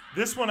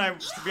 This one, to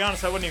be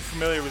honest, I wasn't even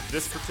familiar with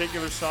this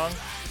particular song.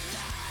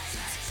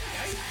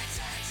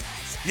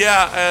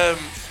 Yeah,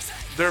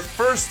 their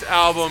first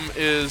album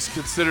is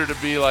considered to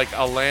be like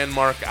a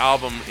landmark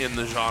album in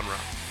the genre.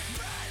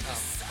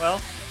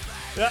 Well,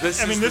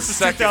 This I mean, is this the is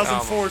second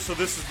 2004, album. so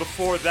this is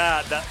before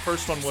that. That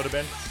first one would have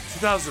been.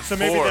 2004. So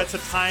maybe that's a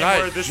time I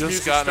where had this just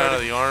music gotten out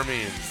of started. the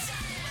army, and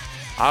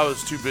I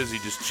was too busy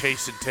just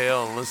chasing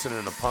tail and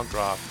listening to punk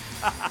rock.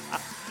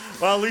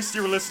 Well, at least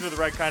you were listening to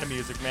the right kind of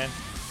music, man.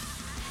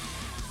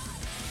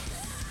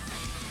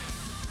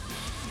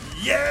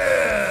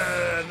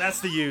 Yeah, and that's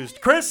the Used.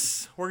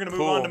 Chris, we're gonna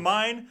move on to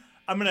mine.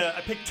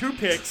 I picked 2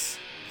 picks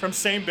from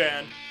same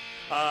band.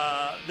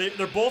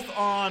 They're both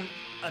on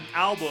an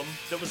album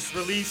that was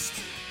released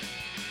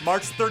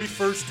March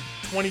 31st,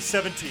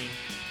 2017.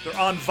 They're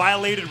on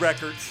Violated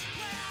Records.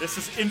 This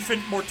is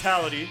Infant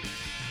Mortality.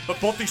 But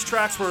both these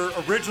tracks were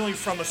originally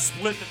from a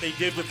split that they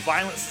did with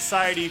Violent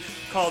Society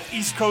called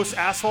East Coast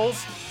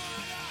Assholes.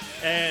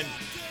 And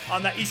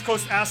on that East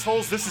Coast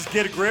Assholes, this is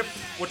Get a Grip,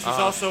 which was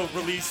also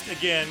released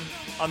again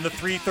on the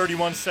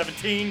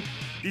 3/31/17.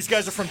 These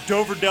guys are from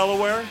Dover,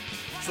 Delaware.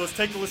 So let's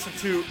take a listen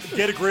to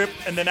Get a Grip,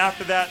 and then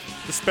after that,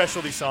 the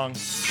specialty song.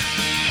 It's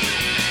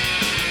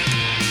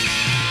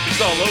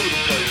all over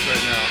the place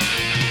right now.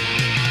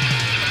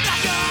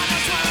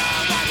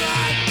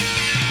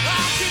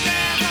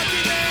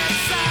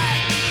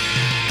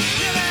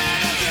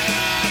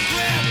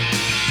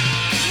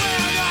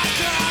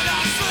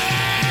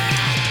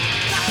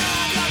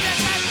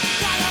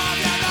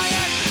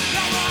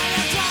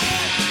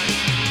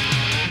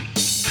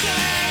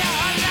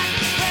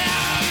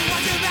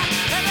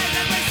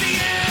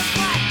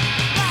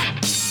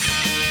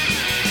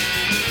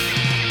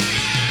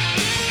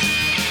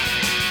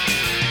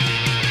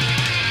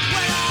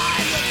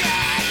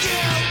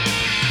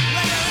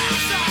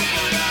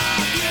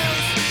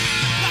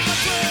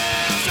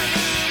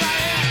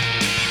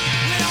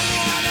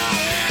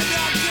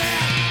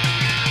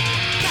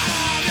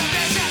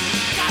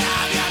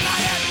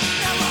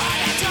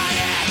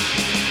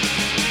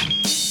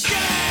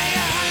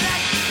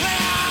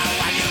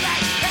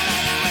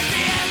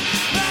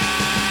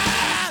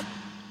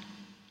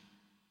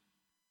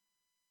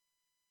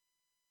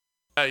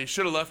 Yeah, you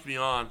should have left me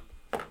on.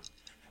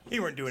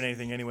 You weren't doing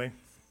anything anyway.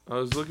 I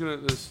was looking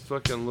at this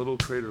fucking Little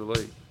Crater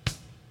Lake.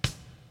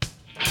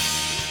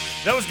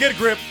 That was Get a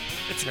Grip.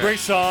 It's a great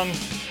song.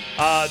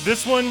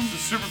 This one, The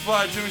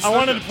Superfly Jimmy Snuka. I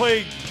wanted to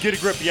play Get a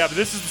Grip, yeah, but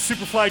this is the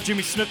Superfly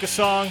Jimmy Snuka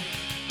song.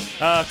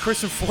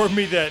 Chris informed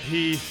me that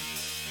he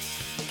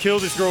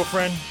killed his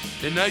girlfriend.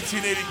 In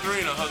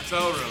 1983 in a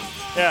hotel room.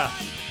 Yeah.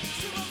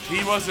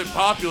 He wasn't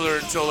popular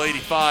until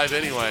 85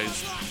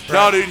 anyways. Right.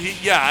 No, dude,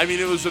 I mean,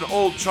 it was an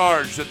old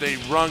charge that they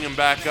rung him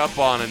back up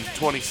on in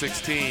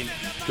 2016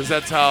 because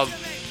that's how,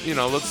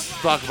 let's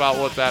talk about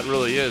what that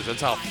really is.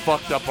 That's how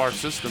fucked up our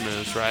system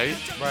is, right?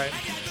 Right.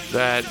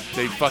 That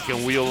they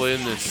fucking wheel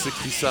in this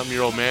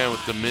 60-something-year-old man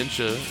with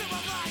dementia,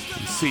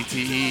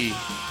 CTE,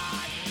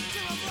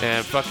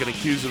 and fucking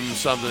accuse him of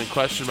something and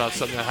question about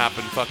something that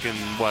happened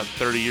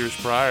 30 years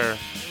prior.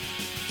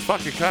 It's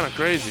fucking kind of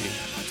crazy.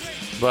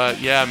 But,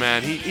 yeah,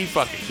 man, he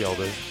fucking killed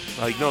her.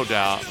 Like, no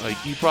doubt. Like,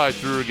 he probably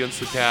threw her against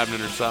the cabinet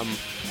or something.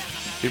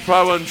 He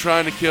probably wasn't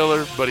trying to kill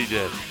her, but he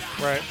did.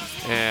 Right.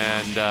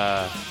 And,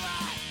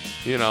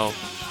 he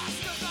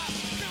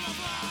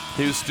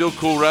was still a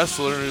cool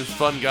wrestler and he was a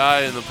fun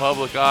guy in the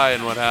public eye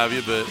and what have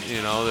you, but,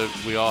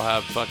 that we all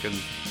have fucking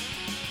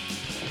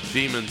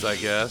demons, I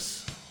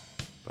guess.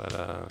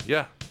 But,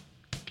 yeah.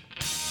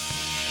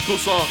 Cool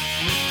song.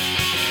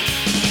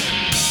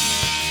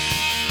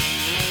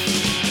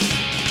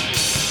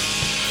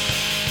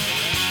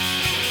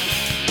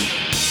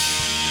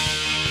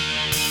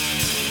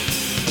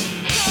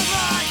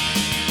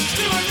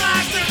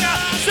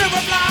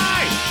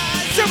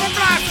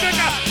 Superfly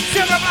sticker!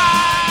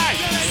 Superfly!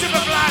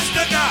 Superfly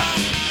sticker!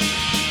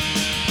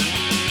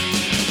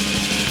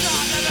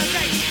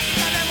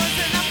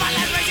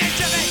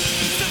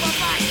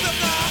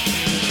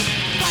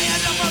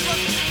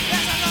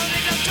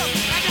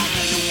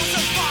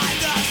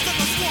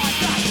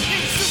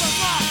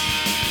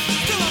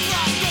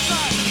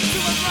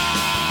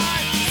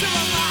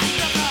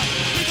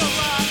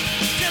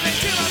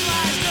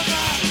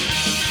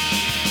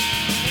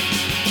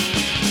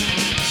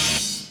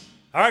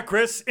 All right,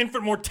 Chris,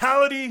 Infant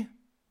Mortality.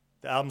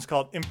 The album's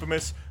called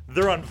Infamous.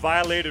 They're on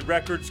Violated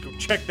Records. Go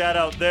check that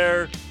out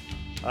there.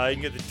 You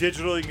can get the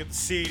digital, you can get the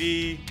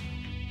CD.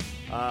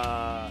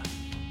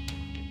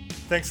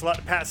 Thanks a lot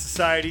to Pat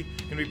Society.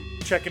 Gonna be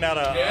checking out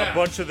a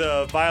bunch of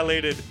the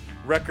Violated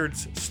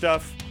Records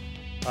stuff.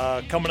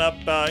 Coming up,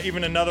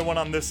 even another one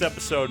on this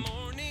episode.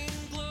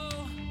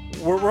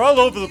 We're all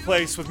over the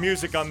place with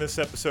music on this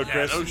episode,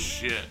 Chris. Yeah, no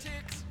shit.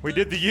 We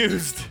did The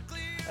Used.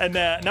 And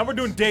now we're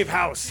doing Dave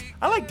House.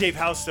 I like Dave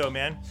House, though,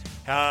 man.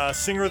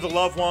 Singer of the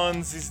Loved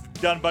Ones. He's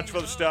done a bunch of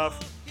other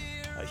stuff.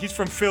 He's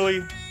from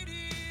Philly.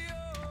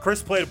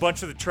 Chris played a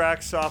bunch of the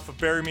tracks off of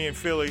Bury Me in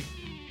Philly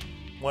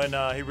when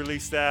he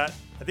released that.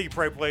 I think he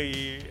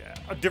probably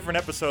played different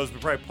episodes, but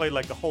probably played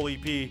like the whole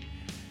EP.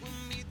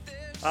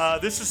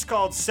 This is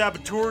called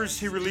Saboteurs.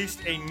 He released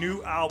a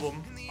new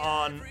album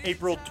on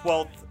April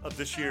 12th of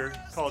this year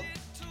called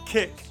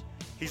Kick.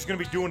 He's going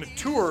to be doing a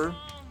tour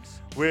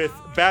with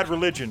Bad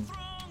Religion.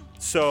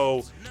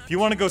 So if you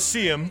want to go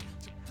see him,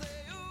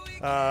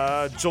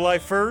 July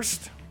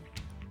 1st,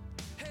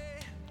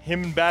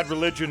 him and Bad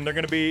Religion, they're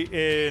going to be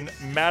in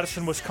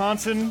Madison,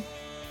 Wisconsin.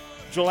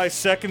 July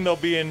 2nd, they'll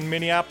be in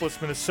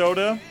Minneapolis,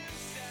 Minnesota.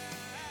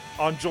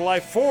 On July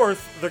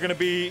 4th, they're going to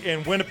be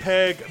in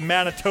Winnipeg,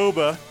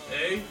 Manitoba.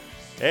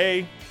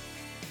 Hey.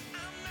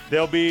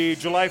 They'll be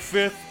July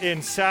 5th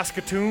in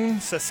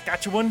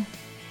Saskatchewan.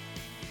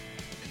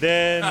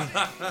 Then...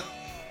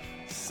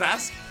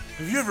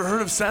 Have you ever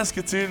heard of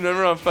Saskatoon?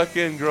 Remember on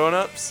fucking Grown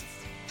Ups?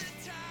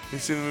 You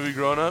seen the movie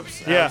Grown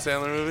Ups? Yeah.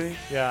 Adam Sandler movie?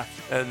 Yeah.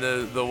 And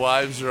the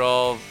wives are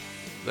all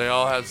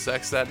have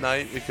sex that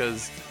night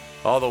because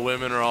all the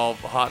women are all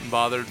hot and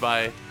bothered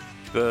by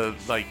the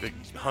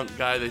hunk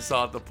guy they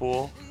saw at the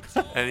pool.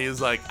 And he was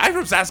like, I'm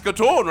from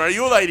Saskatoon. Where are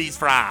you ladies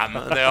from?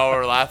 And they all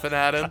were laughing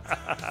at him.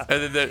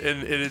 And then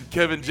and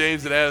Kevin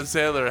James and Adam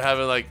Sandler are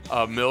having like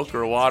a milk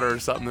or water or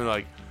something. They're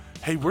like,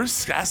 hey, where's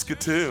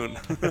Saskatoon?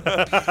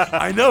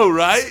 I know,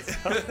 right?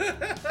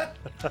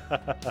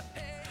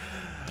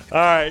 All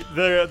right,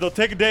 they'll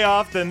take a day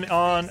off. Then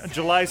on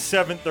July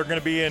 7th, they're going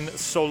to be in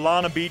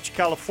Solana Beach,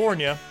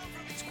 California.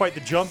 It's quite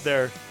the jump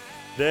there.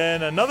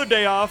 Then another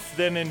day off.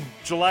 Then in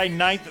July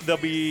 9th, they'll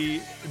be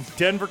in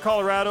Denver,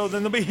 Colorado.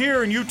 Then they'll be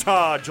here in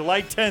Utah,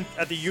 July 10th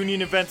at the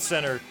Union Event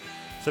Center.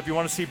 So if you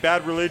want to see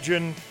Bad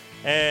Religion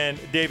and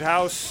Dave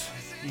House,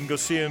 you can go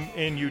see him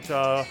in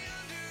Utah,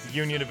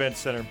 Union Event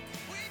Center.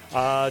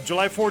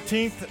 July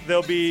 14th,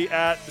 they'll be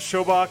at the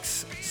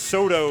Showbox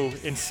Soto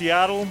in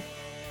Seattle.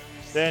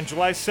 Then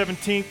July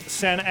 17th,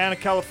 Santa Ana,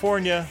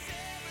 California.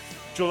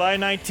 July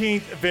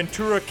 19th,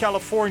 Ventura,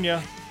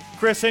 California.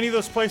 Chris, any of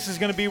those places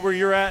going to be where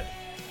you're at?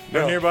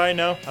 No. Or nearby?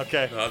 No?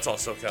 Okay. No, that's all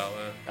SoCal,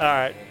 man. All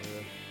right.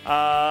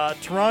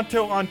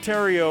 Toronto,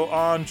 Ontario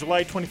on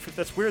July 25th.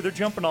 That's weird. They're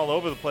jumping all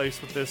over the place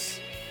with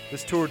this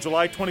tour.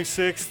 July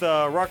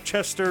 26th,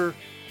 Rochester,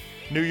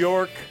 New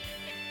York.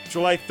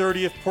 July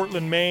 30th,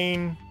 Portland,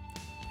 Maine.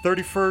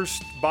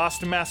 31st,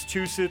 Boston,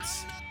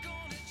 Massachusetts.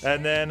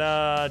 And then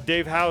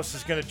Dave House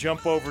is going to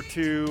jump over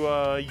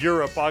to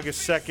Europe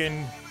August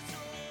 2nd,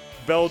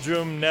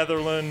 Belgium,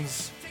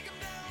 Netherlands,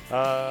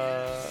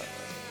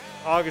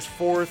 August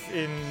 4th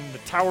in the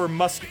Tower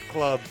Musket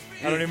Club.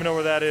 I don't even know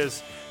where that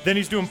is. Then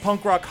he's doing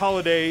Punk Rock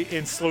Holiday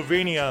in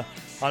Slovenia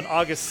on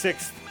August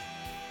 6th.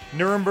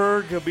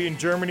 Nuremberg. He'll be in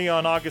Germany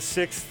on August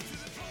 6th.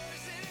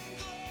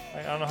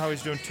 I don't know how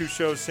he's doing 2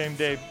 shows same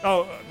day.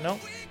 Oh, no.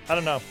 I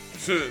don't know.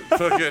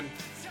 Fucking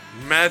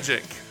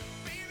magic.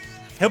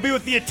 He'll be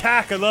with The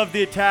Attack. I love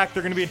The Attack.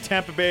 They're going to be in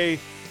Tampa Bay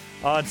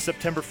on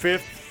September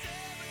 5th.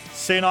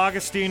 St.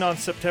 Augustine on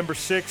September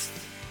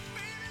 6th.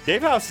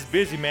 Dave House is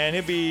busy, man.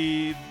 He'll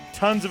be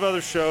tons of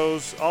other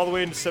shows all the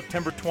way into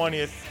September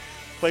 20th.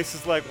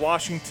 Places like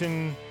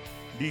Washington,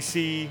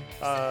 D.C.,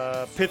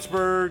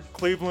 Pittsburgh,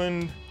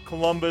 Cleveland,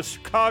 Columbus,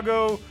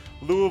 Chicago,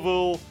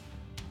 Louisville,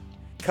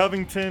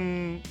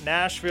 Covington,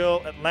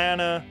 Nashville,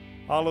 Atlanta,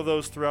 all of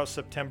those throughout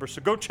September.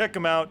 So go check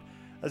him out.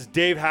 That's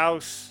Dave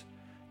House.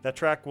 That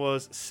track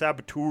was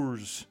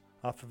Saboteurs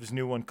off of his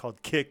new one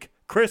called Kick.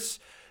 Chris,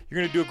 you're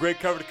going to do a great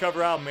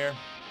cover-to-cover album here.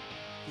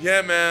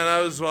 Yeah, man. I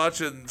was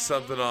watching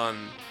something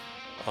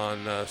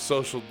on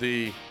Social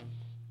D.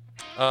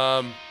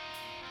 I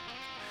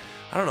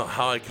don't know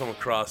how I come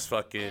across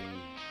fucking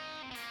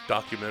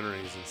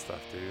documentaries and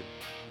stuff, dude.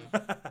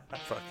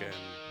 Fucking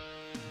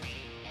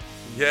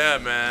yeah,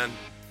 man.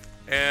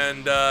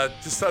 And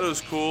just thought it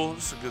was cool.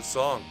 Just a good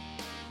song.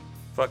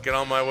 Fucking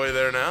on my way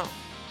there now.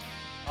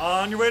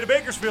 On your way to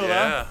Bakersfield,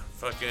 Yeah, huh?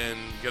 fucking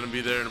gonna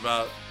be there in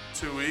about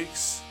 2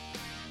 weeks.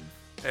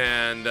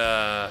 And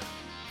yeah,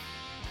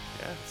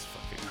 it's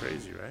fucking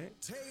crazy, right?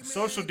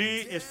 Social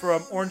D is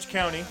from Orange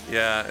County.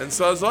 Yeah, and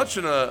so I was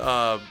watching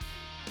a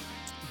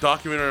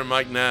documentary of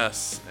Mike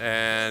Ness,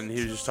 and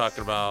he was just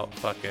talking about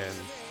fucking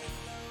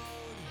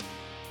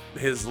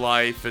his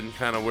life and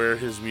kind of where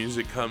his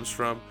music comes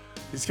from.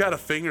 He's got a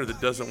finger that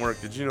doesn't work.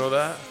 Did you know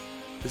that?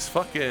 His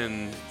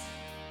fucking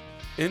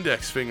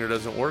index finger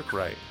doesn't work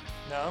right.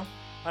 No?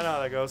 I know how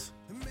that goes.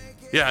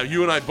 Yeah,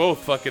 you and I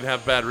both fucking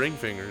have bad ring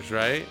fingers,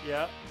 right?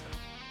 Yeah.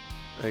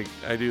 Like,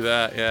 I do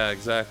that. Yeah,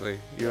 exactly.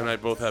 You and I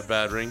both have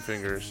bad ring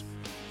fingers.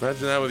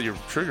 Imagine that with your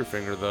trigger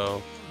finger,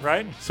 though.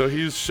 Right? So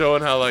he was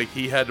showing how, like,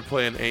 he had to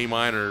play an A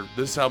minor.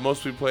 This is how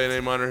most people play an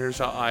A minor. Here's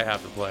how I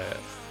have to play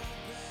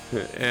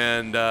it.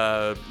 And,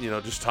 you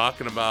know, just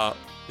talking about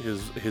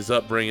his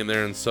upbringing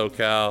there in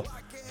SoCal.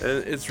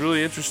 And it's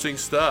really interesting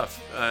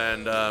stuff.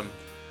 And,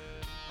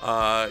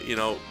 you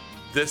know,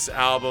 this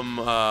album,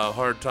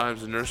 Hard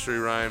Times and Nursery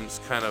Rhymes,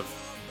 kind of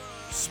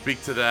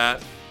speak to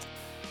that.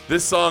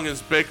 This song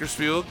is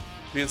Bakersfield,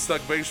 being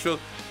stuck in Bakersfield.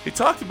 He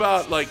talked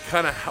about, like,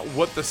 kind of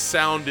what the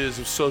sound is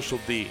of Social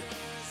D.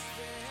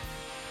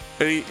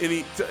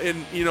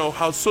 And you know,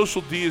 how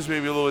Social D is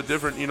maybe a little bit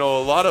different. You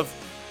know, a lot of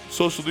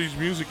Social D's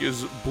music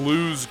is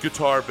blues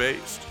guitar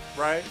based.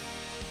 Right?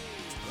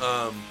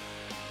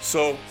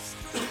 So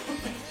when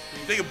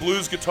you think of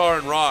blues guitar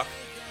and rock,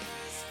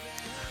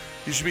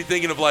 you should be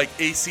thinking of like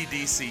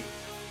AC/DC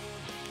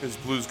is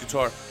blues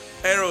guitar.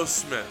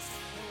 Aerosmith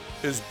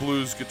is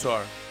blues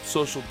guitar.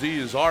 Social D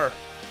is our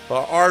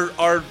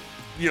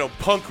you know,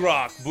 punk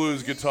rock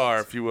blues guitar,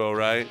 if you will,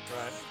 right?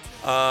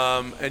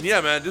 Right. And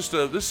yeah, man, this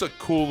is a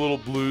cool little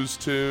blues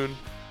tune.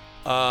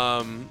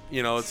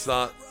 You know, it's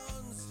not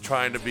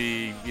trying to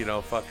be, you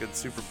know, fucking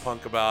super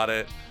punk about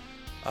it.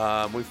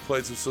 We've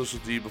played some Social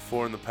D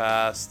before in the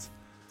past.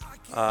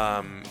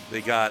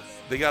 They got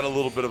a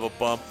little bit of a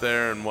bump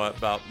there in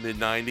about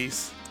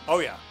mid-90s. Oh,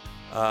 yeah.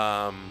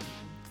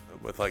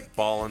 With like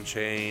Ball and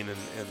Chain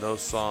and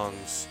those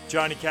songs.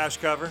 Johnny Cash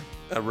cover.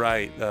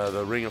 Right.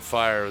 The Ring of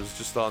Fire was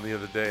just on the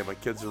other day. My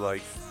kids are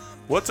like,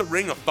 what's a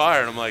Ring of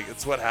Fire? And I'm like,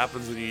 it's what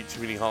happens when you eat too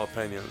many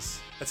jalapenos.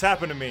 That's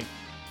happened to me.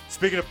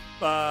 Speaking of...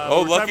 oh,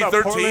 we were Lucky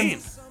talking 13.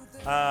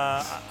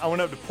 about Portland. I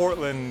went up to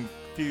Portland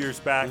a few years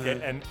back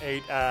and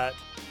ate at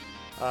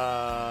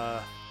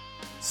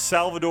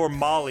Salvador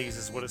Molly's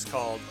is what it's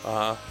called.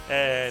 Uh-huh.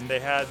 And they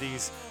had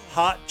these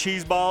hot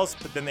cheese balls,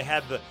 but then they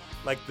had the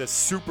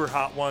super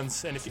hot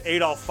ones. And if you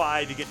ate all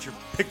 5, you get your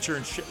picture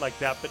and shit like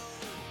that. But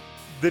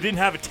they didn't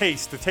have a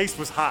taste. The taste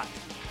was hot.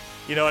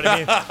 You know what I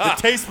mean? The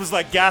taste was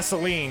like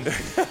gasoline.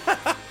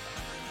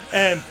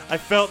 And I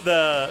felt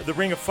the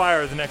Ring of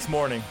Fire the next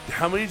morning.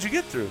 How many did you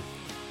get through?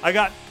 I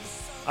got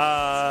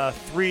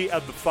 3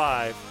 of the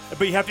 5,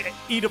 but you have to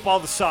eat up all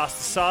the sauce.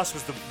 The sauce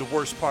was the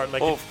worst part.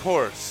 Like, Oh, of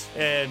course.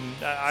 and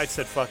I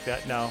said, "Fuck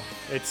that!" No,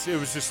 it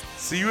was just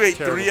So you ate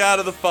terrible. 3 out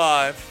of the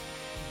 5.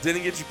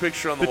 Didn't get your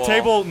picture on the the wall.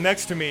 table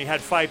next to me had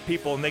 5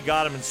 people, and they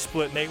got them and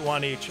split and ate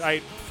 1 each. I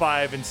ate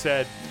 5 and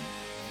said,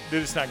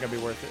 "Dude, it's not gonna be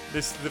worth it.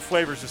 The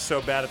flavors are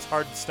so bad; it's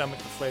hard to stomach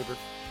the flavor."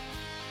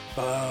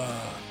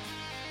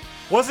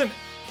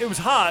 It was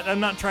hot. I'm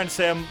not trying to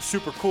say I'm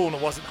super cool and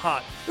it wasn't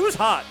hot. It was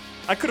hot.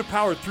 I could have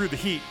powered through the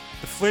heat.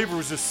 The flavor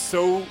was just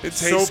so It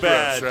so tastes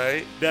bad gross,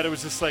 right? that it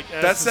was just like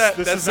That's this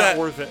is not that-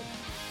 worth it.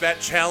 That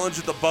challenge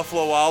at the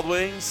Buffalo Wild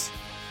Wings,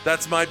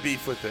 that's my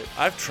beef with it.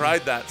 I've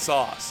tried that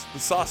sauce. The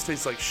sauce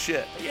tastes like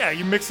shit. Yeah,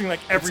 you're mixing like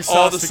every It's sauce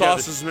all the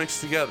together. sauces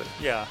mixed together.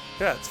 Yeah,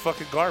 Yeah, it's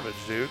fucking garbage,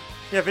 dude.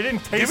 yeah. If it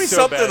didn't taste Give me so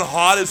something bad,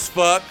 hot as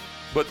fuck,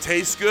 but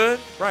tastes good.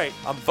 right?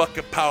 I'm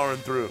fucking powering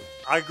through.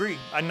 I agree,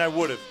 and I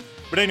would have.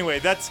 But anyway,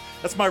 that's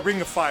my Ring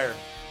of Fire.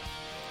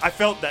 I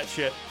felt that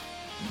shit,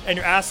 and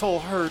your asshole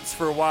hurts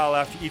for a while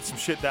after you eat some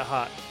shit that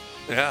hot.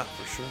 Yeah,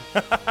 for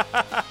sure.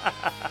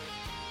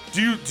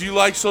 Do you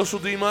like Social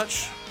D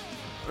much?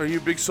 Are you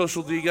a big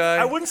Social D guy?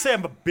 I wouldn't say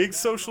I'm a big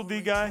Social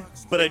D guy,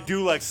 but I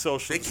do like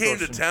Social They came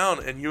to Distortion.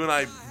 town, and you and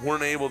I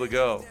weren't able to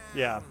go.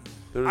 Yeah.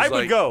 There was I would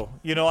like- go.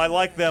 You know, I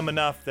like them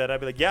enough that I'd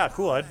be like, yeah,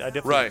 cool. I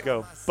definitely Right. would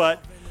go.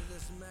 But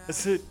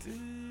is it,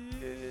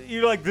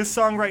 you know, like this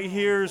song right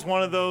here is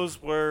one of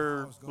those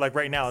where, like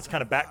right now, it's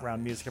kind of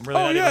background music. I'm really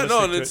Oh not yeah, even no,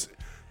 listening and to it.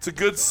 it's a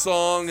good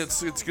song.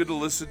 It's good to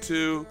listen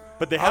to.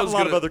 But they I have a was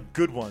lot of gonna- other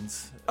good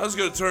ones. I was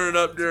gonna turn it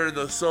up during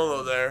the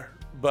solo there,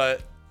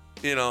 but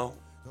you know,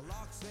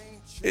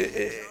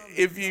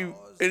 if you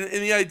and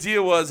the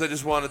idea was I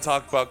just want to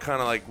talk about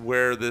kind of like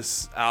where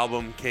this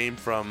album came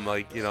from,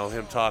 like you know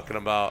him talking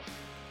about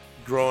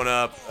growing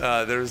up.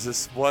 There's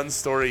this one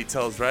story he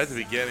tells right at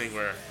the beginning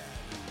where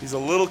he's a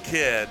little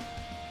kid,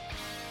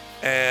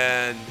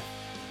 and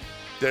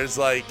there's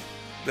like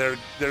they're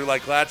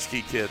like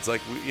latchkey kids,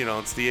 like you know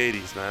it's the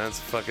 80s, man. It's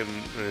fucking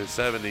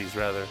 70s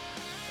rather.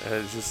 And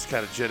it's just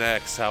kind of Gen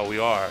X how we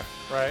are.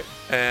 Right.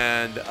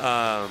 And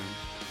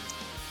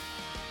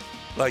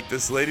like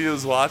this lady who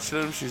was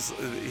watching him,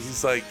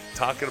 he's like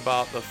talking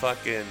about the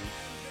fucking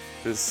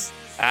this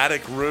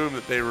attic room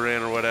that they were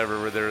in or whatever,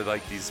 where there were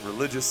like these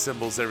religious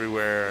symbols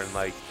everywhere and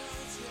like,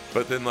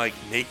 but then like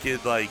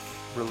naked like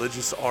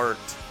religious art,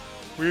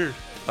 Weird.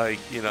 like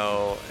you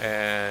know,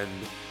 and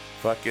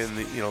fucking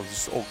you know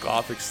just old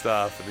gothic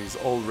stuff and these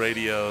old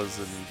radios,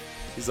 and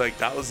he's like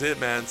that was it,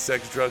 man,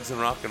 sex, drugs, and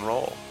rock and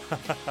roll.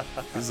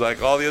 He's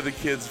like, all the other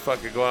kids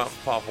fucking go out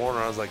for Pop Warner.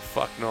 I was like,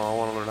 fuck no, I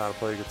want to learn how to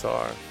play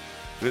guitar.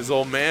 And his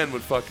old man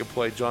would fucking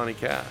play Johnny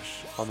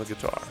Cash on the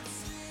guitar.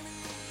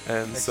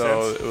 And Makes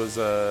so sense. it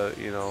was,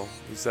 you know,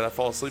 he said, I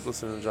fall asleep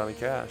listening to Johnny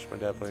Cash. My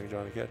dad playing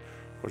Johnny Cash.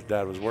 Of course,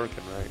 dad was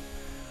working, right?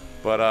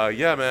 But,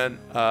 yeah, man,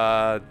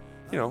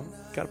 you know,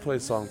 got to play a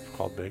song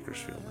called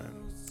Bakersfield, man.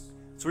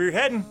 So where you're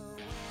heading,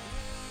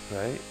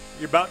 Right?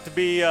 you're about to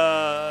be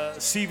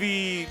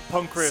CV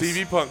Punk Chris.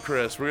 CV Punk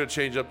Chris. We're going to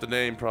change up the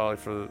name probably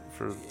for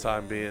the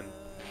time being.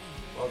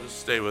 I'll just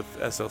stay with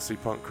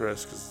SLC Punk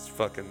Chris because it's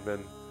fucking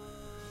been...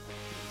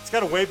 It's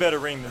got a way better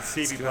ring than it's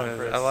CV gonna- Punk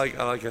Chris. I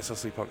like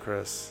SLC Punk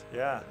Chris.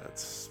 Yeah.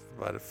 That's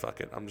but fuck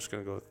it. I'm just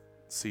gonna go with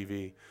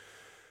CV.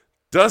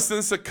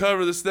 Dustin's to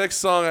cover this next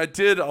song. I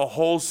did a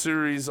whole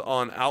series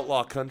on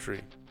Outlaw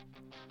Country.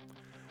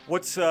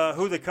 What's who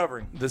are they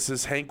covering? This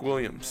is Hank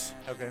Williams.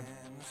 Okay.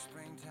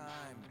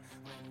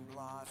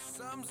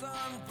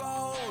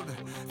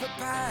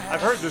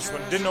 I've heard this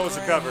one. Didn't know it was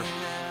a cover.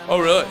 Oh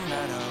really?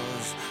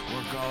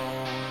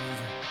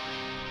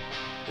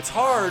 It's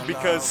hard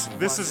because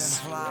this is,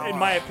 in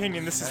my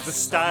opinion, this is the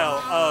style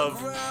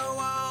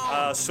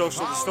of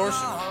Social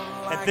Distortion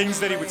and things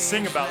that he would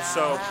sing about.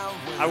 So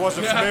I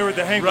wasn't Yeah, familiar with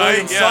the Hank right,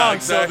 Williams yeah, song,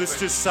 exactly. so this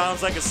just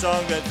sounds like a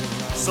song that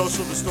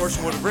Social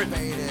Distortion would have written.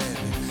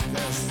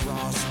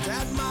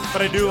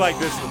 But I do like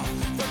this one.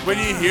 When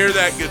you hear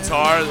that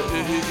guitar,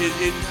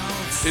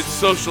 it's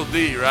Social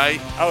D, right?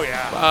 Oh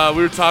yeah.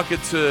 We were talking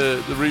to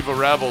the Reva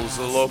Rebels,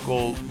 a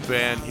local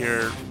band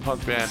here,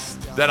 punk band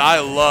that I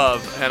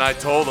love, and I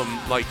told them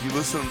like, you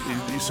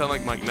sound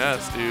like Mike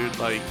Ness, dude.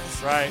 Like,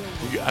 Right.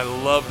 I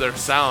love their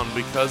sound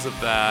because of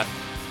that.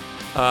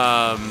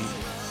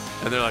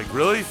 And they're like,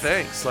 really?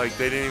 Thanks. Like,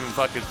 they didn't even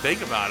fucking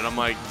think about it. I'm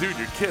like, dude,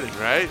 you're kidding,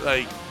 right?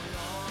 Like,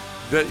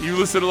 that you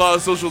listen to a lot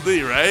of Social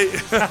D, right?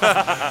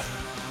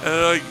 And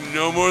they're like,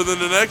 no more than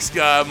the next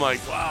guy. I'm like,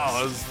 wow,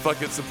 that was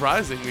fucking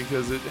surprising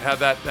because it had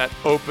that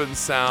open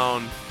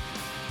sound.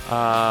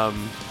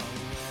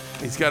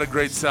 He's got a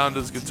great sound to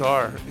his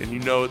guitar, and you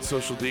know it's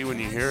Social D when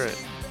you hear it,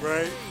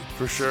 Right.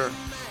 for sure.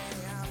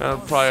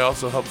 Probably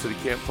also helps that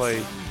he can't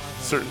play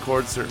certain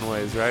chords certain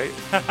ways, right?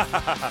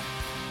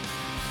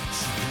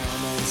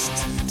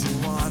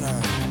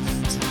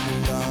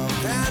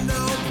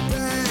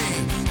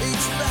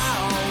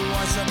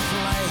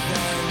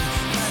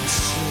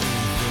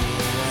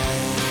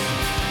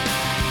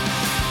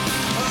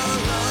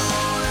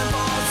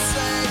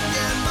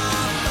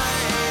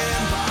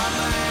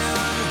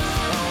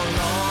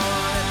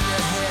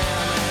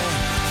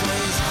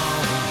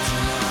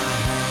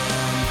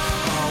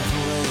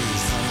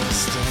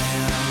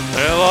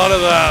 And a lot of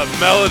the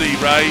melody,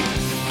 right?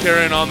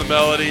 Carrying on the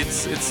melody.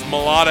 It's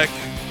melodic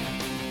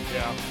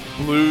Yeah.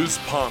 blues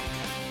punk.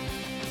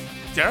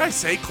 Dare I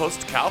say close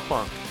to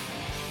cowpunk,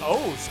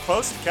 Oh, it's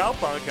close to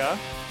cowpunk, huh?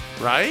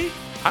 right?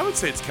 I would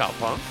say it's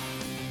cowpunk.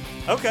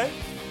 Okay.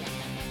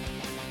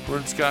 Where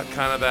it's got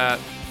kind of that,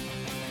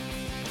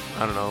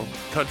 I don't know,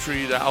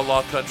 country, the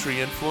outlaw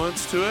country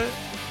influence to it.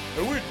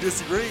 I would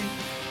disagree.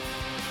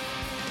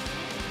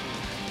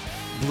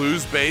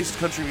 Blues based,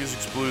 country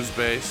music's blues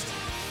based.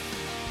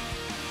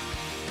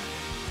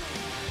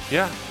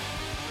 Yeah,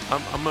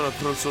 I'm gonna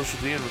throw Social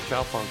D in with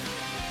cowpunk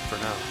for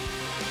now.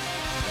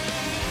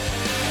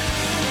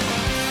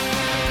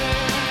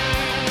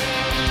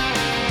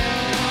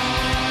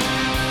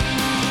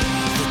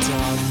 The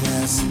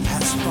darkness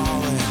has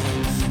fallen,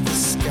 the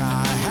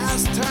sky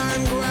has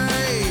turned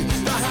gray.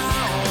 The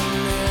howl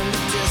in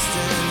the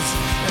distance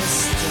is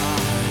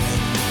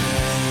starting to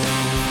fade.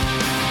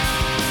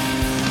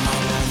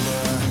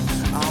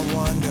 I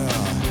wonder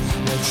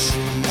what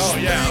she's Oh,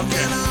 yeah, okay.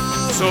 thinking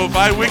of. So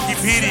by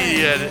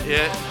Wikipedia,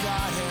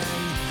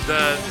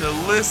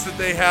 the list that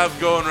they have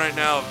going right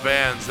now of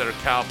bands that are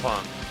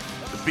cowpunk: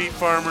 the Beat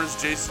Farmers,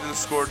 Jason and the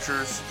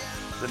Scorchers,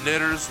 the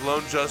Knitters,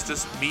 Lone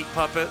Justice, Meat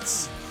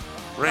Puppets,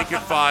 Rank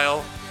and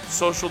File,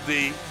 Social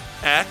D,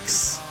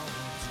 X,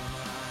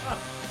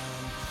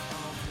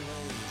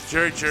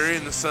 Jerry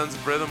and the Sons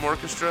of Rhythm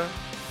Orchestra,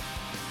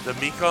 the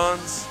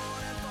Mekons.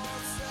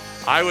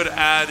 I would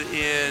add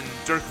in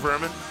Dirk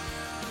Vermin,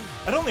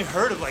 I'd only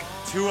heard of like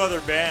 2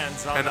 other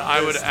bands on and that I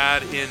would list.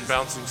 add in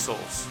Bouncing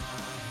Souls.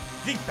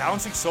 You think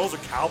Bouncing Souls are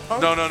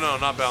cowpunk? No,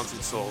 not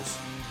Bouncing Souls.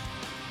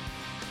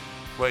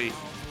 Wait.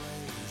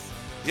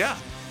 Yeah,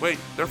 wait,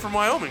 they're from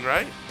Wyoming,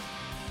 right?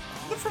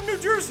 They're from New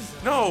Jersey.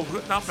 No,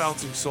 not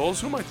Bouncing Souls.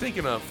 Who am I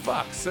thinking of?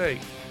 Fuck's sake.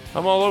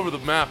 I'm all over the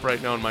map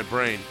right now in my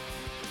brain.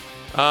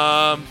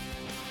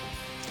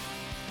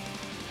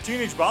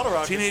 Teenage Bottle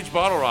Rocket. Teenage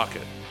Bottle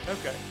Rocket.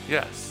 Okay.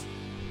 Yes.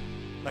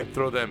 Like I'd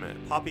throw them in.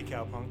 Poppy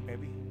cowpunk,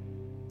 maybe.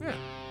 Yeah.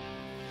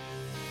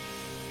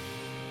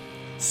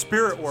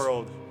 Spirit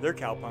World. They're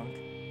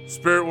cowpunk.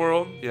 Spirit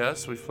World.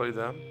 Yes, we've played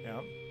them.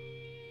 Yeah.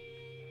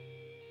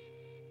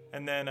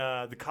 And then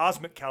the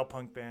Cosmic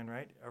Cowpunk Band,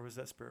 right? Or was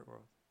that Spirit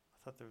World?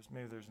 I thought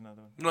maybe there's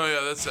another one. No,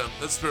 yeah, that's them.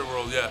 That's Spirit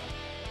World, yeah.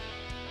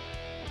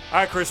 All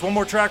right, Chris, one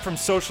more track from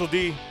Social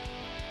D.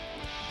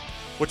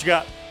 What you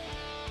got?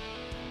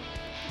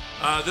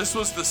 This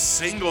was the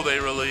single they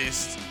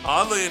released.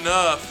 Oddly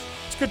enough,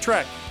 It's a good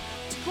track.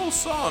 it's a cool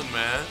song,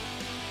 man.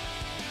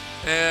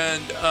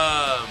 And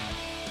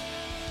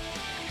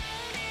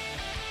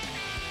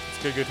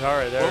It's good guitar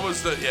right there. what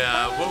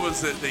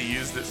was it they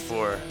used it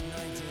for?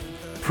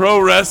 Pro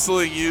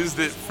Wrestling used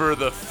it for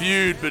the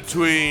feud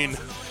between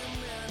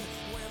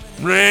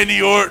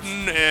Randy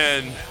Orton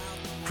and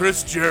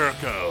Chris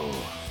Jericho.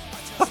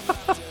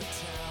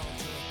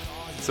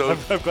 So I'm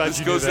glad this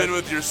you knew goes that. in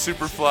with your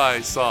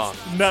Superfly song.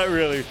 Not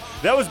really.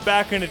 That was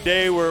back in a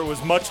day where it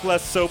was much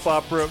less soap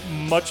opera,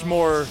 much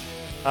more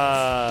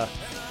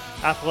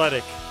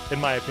athletic, in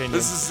my opinion.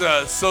 This is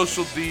a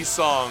Social D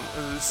song,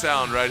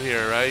 sound right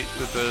here, right?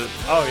 With the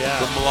Oh, yeah.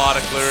 the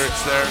melodic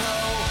lyrics there.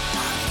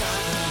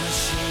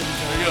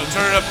 There you go,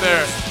 turn it up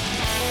there.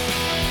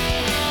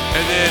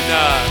 And then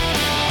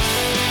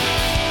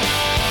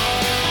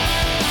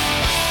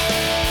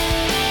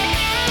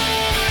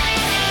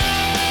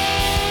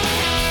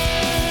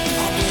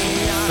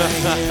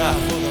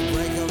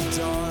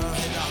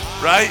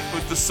right,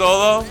 with the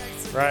solo,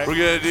 Right. we're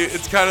gonna do.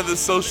 It's kind of the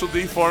Social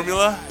D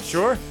formula,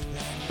 Sure.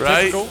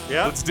 right? Typical,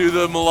 yeah. Let's do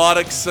the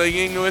melodic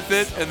singing with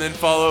it, and then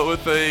follow it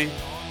with a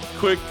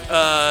quick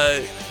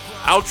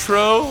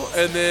outro,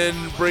 and then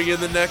bring in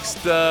the next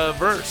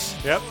verse.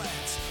 Yep.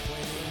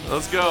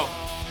 Let's go.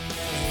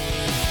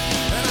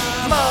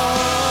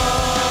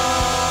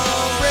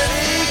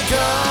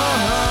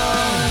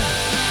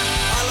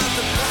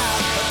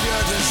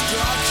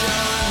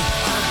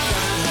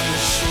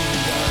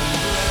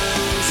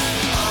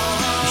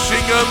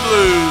 Machine Gun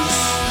Blues.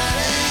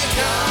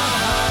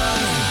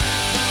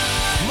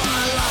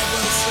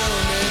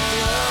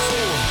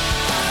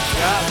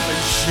 Got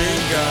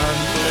Machine Gun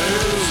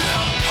Blues.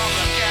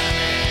 Public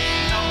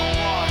enemy, number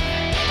 1.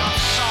 Not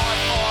sorry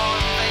for all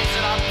the things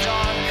that I've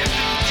done. If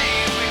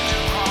indeed we do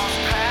cross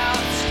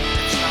paths,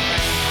 it's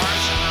nothing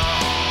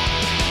personal.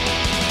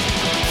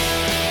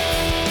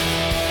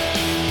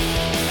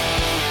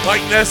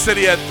 Mike Ness said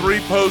he had 3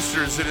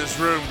 posters in his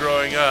room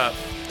growing up.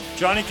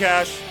 Johnny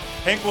Cash,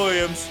 Hank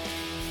Williams.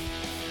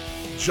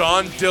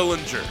 John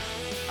Dillinger.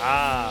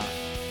 Ah.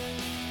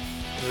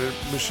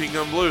 Machine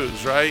Gun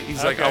Blues, right?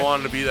 He's like, Okay. I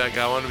wanted to be that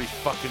guy. I wanted to be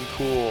fucking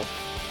cool.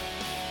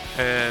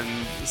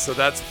 And so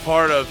that's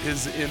part of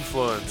his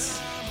influence.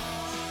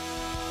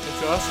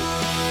 That's awesome.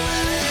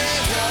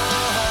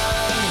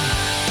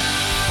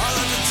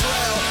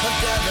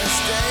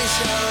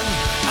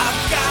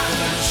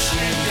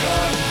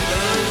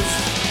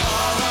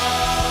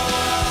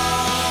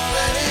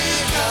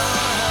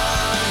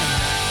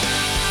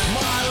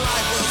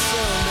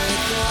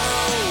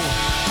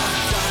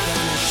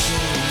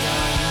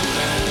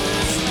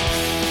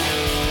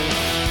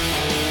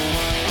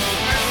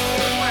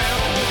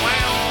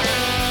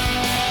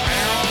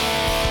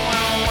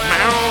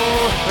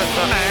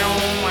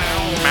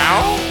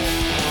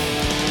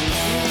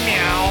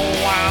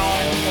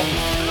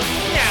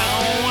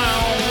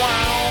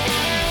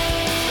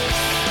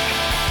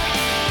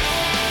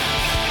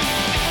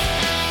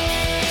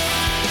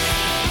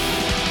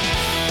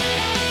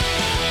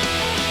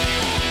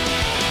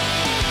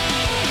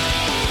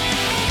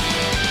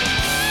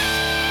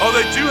 Oh,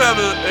 they do have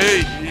a.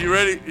 Hey, you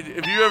ready?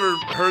 Have you ever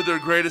heard their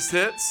greatest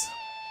hits?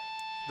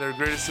 Their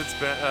greatest hits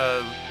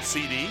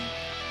CD?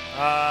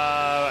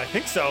 I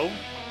think so.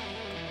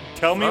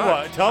 Tell me Fuck.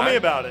 what. Tell me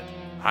about it.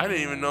 I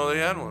didn't even know they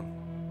had one.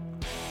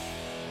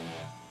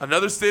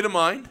 Another State of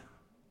Mind.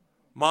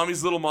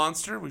 Mommy's Little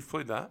Monster. We've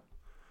played that.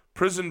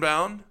 Prison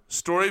Bound.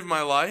 Story of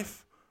My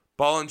Life.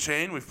 Ball and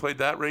Chain. We've played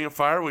that. Ring of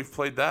Fire. We've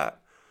played that.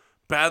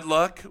 Bad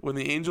Luck. When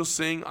the Angels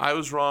Sing. I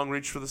Was Wrong.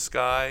 Reach for the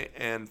Sky.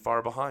 And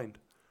Far Behind.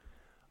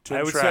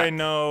 I would say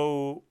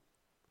no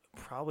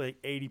probably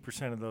like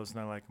 80% of those, and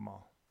I like them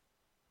all.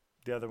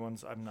 The other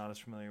ones I'm not as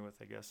familiar with,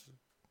 I guess.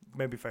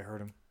 Maybe if I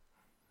heard them.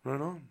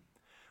 Right on.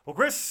 Well,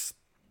 Chris,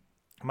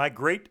 my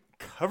great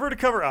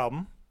cover-to-cover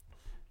album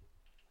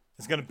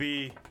is going to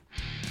be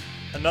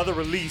another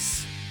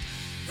release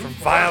from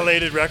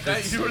Violated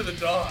Records. You were the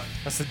dog.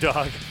 That's the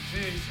dog.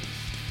 Jesus.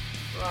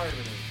 Right.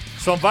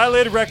 So on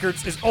Violated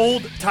Records is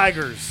Old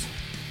Tigers.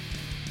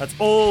 That's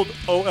Old,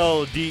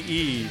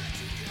 O-L-D-E.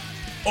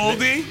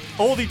 Oldie?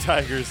 Oldie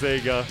Tigers, there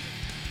you go.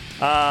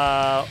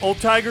 Old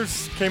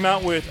Tigers came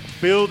out with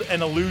Build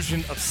an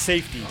Illusion of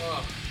Safety.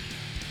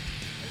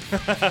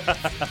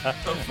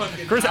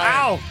 Chris,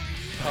 ow!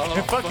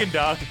 Fucking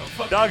dog.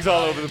 Dog's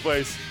all over the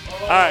place.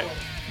 All right,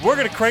 we're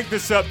going to crank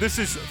this up. This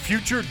is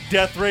Future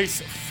Death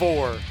Race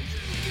 4.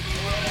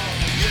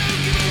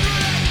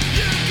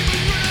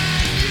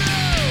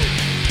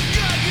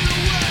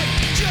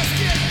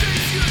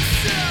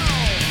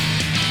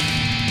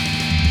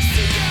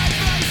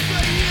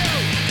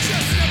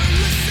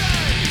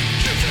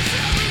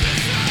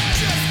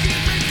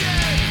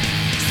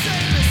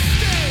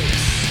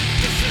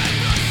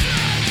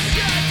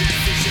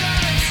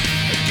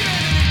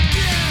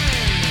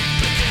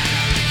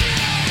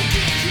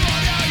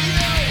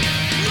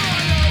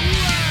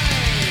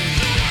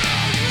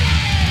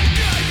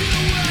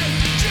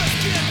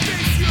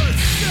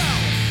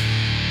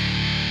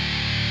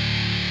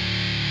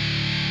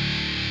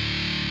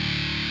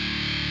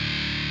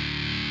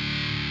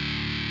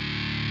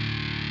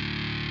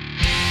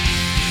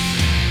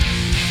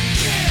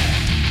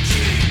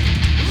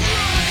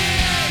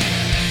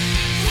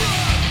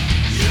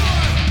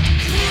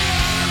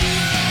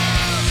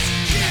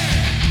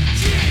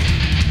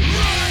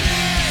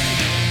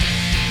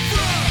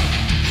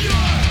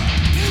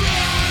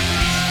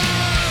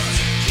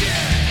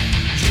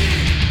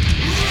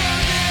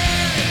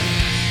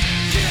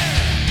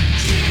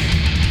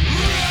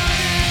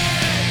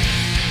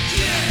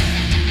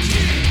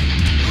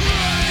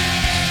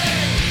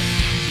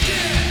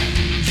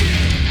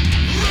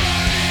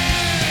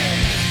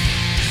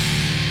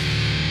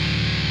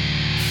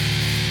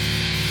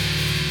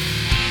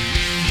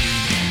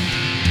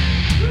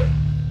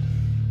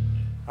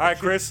 All right,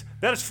 Chris,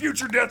 that is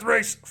Future Death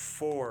Race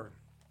 4.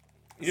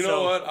 You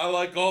know what? I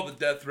like all the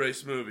Death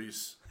Race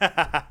movies.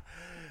 Have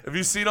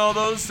you seen all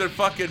those? They're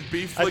fucking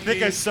beef I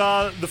think I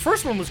saw, the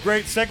first one was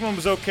great, second one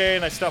was okay,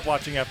 and I stopped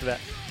watching after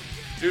that.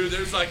 Dude,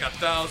 there's like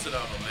 1,000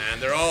 of them, man.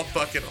 They're all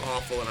fucking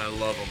awful, and I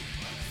love them.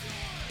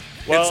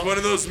 Well, it's one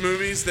of those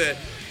movies that,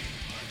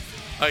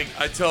 like,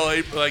 I tell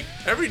April, like,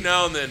 every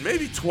now and then,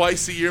 maybe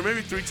twice a year,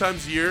 maybe 3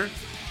 times a year.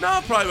 No,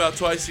 probably about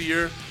twice a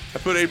year. I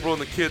put April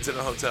and the kids in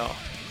a hotel.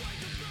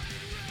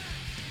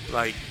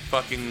 Like,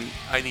 fucking,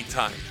 I need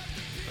time.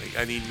 Like,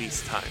 I need me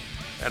time.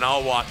 And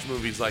I'll watch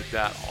movies like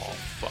that all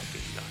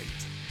fucking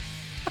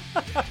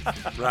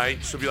night. Right?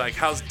 She'll be like,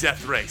 how's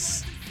Death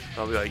Race? And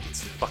I'll be like,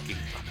 it's fucking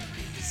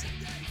amazing.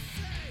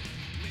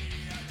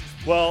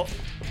 Well,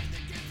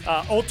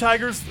 Old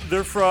Tigers,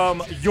 they're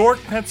from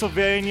York,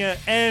 Pennsylvania,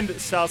 and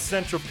South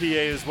Central PA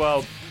as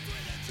well.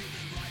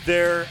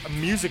 Their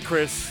music,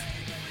 Chris,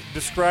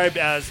 described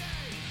as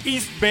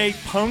East Bay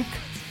punk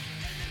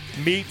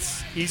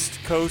meets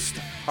East Coast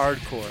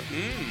hardcore.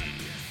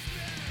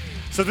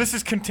 So this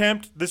is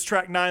Contempt. This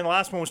track 9. The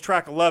last one was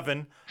track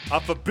 11.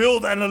 Off of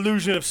Build an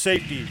Illusion of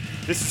Safety.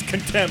 This is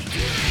Contempt.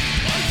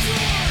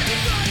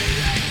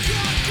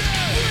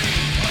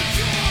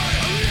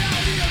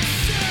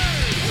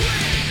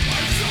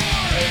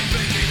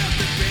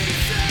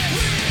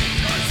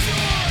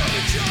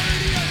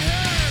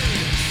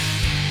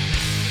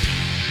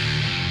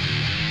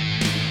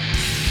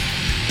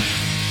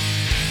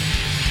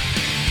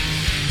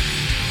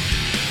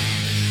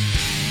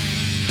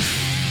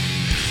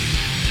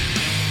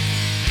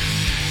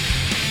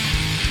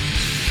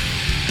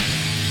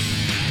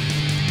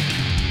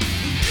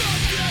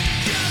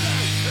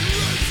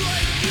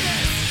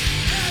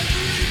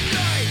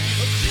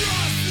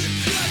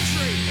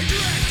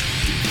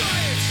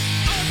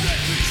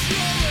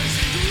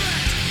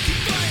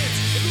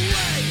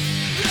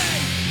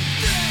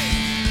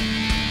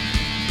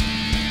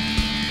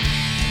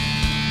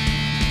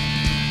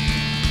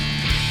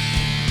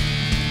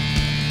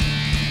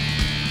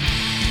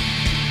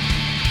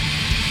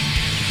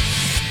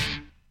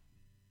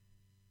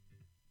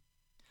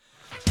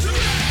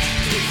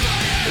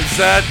 Is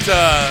that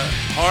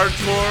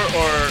hardcore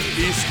or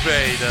East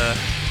Bay?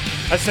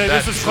 I say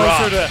this is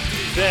closer to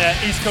the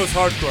East Coast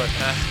hardcore.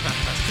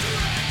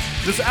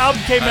 This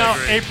album came out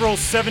agree. April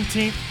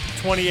 17th,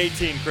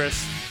 2018,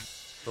 Chris.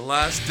 The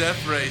last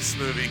Death Race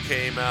movie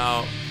came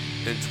out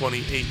in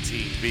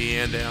 2018.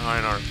 Beyond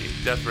Anarchy.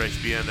 Death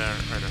Race Beyond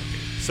Anarchy.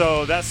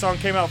 So that song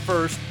came out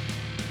first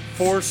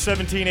for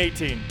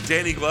 17-18.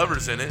 Danny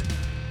Glover's in it.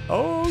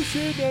 Oh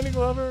shit, Danny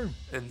Glover.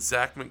 And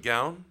Zach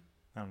McGowan.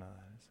 I don't know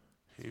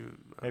who that is.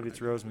 Maybe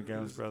it's Rose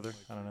McGowan's brother.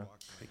 I don't know.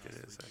 I think it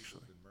is,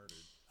 actually.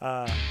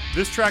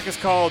 This track is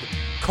called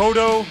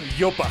Kodo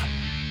Yopa.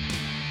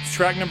 It's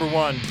track number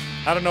 1.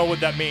 I don't know what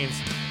that means.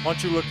 Why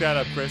don't you look that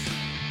up, Chris?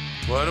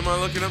 What am I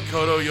looking up?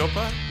 Kodo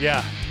Yopa?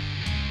 Yeah.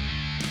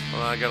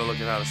 Well, I gotta look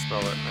at how to spell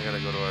it. I gotta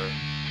go to our.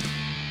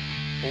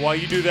 Well, while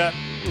you do that,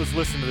 let's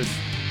listen to this.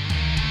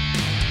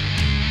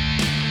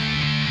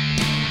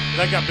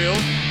 That got billed?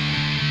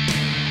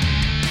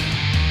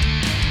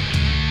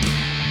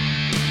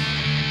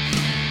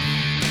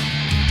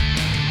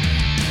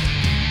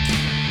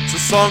 It's a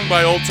song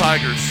by Old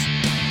Tigers.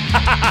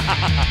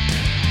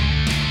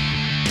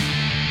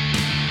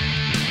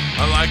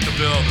 I like the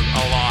build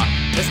a lot.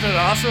 Isn't it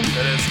awesome?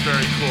 It is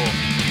very cool.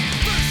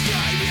 First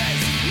time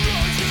is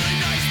always really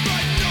nice,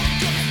 but no one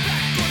comes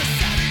back on a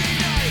Saturday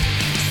night.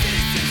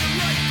 Citizens are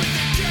right, but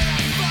they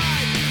cannot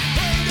fight.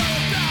 Heard all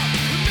about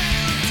the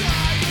man who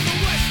died on the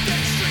West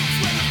End streets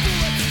where the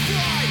bullets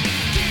fly.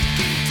 Can't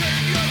keep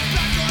turning your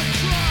back on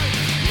crime.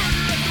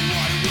 Murder at the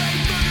waterway,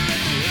 murder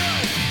at the hill.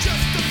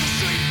 Just up the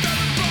street, found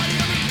the body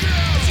of a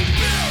girl. She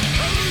built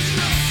a illusion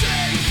of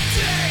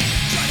safety,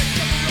 trying to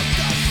cover up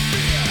the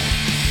fear.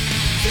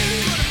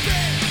 Think what a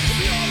bit will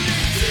be all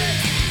it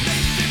takes.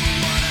 Make people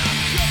wanna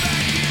come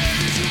back here.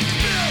 She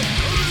built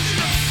a illusion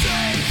of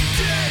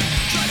safety,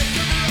 trying to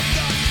cover up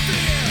the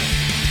fear.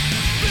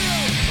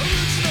 Built a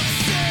illusion of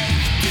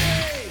safety.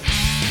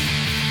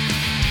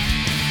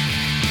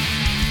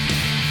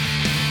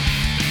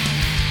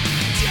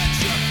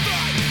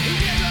 Gentrified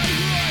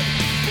neighborhood,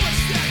 push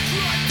that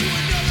crime to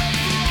another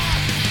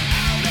block.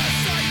 Out of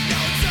sight,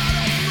 now it's out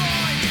of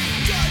mind.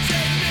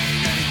 Doesn't mean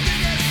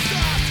anything has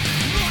stopped.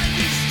 Line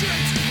these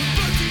streets with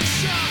buzzing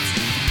shots.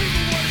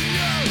 People wanna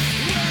know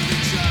where the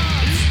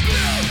jobs.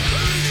 Build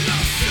illusion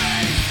of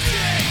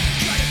safety,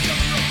 try to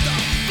cover up the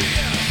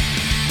fear.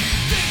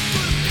 Think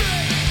for the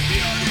pain, the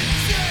only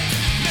takes.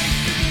 Make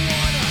people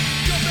wanna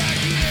come back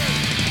here.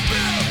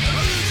 Build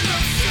illusion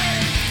of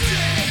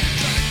safety,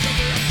 try to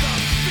cover up the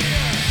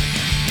fear.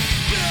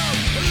 Build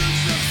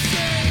illusion of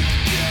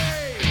safety.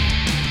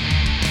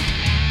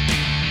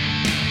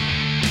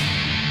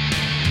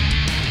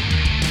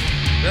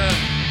 Yeah,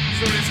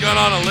 somebody's got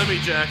on a Lemmy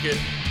jacket.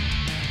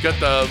 Got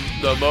the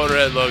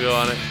Motorhead logo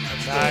on it.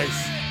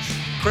 Nice.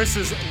 Chris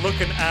is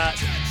looking at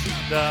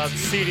the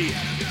CD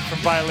from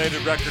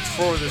Violated Records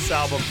for this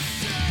album.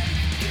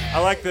 I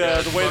like Yeah,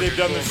 the it's way they've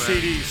fucking done the cool,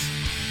 man. CDs.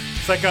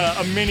 It's like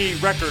a mini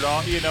record,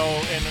 you know,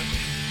 and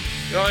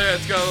Oh yeah,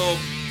 it's got a little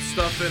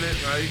stuff in it,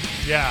 right?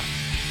 yeah.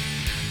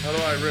 How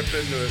do I rip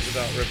into it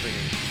without ripping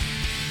it?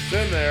 It's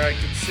in there. I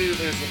can see that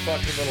there's a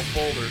fucking little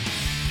folder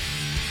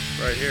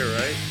right here,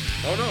 right?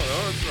 Oh no,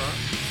 it's not.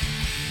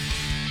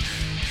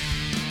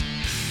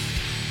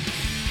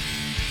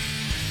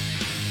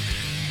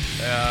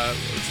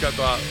 It's got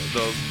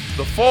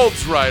the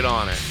folds right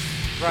on it,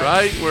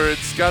 right? Where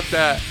it's got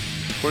that,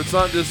 where it's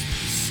not just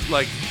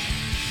like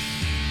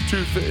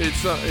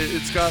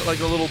it's got like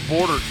a little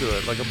border to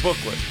it, like a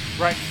booklet,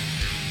 Right.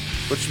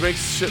 which makes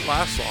shit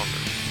last longer.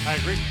 I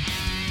agree.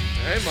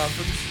 Hey,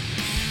 muffins.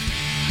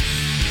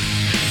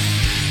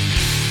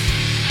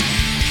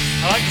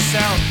 I like the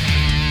sound.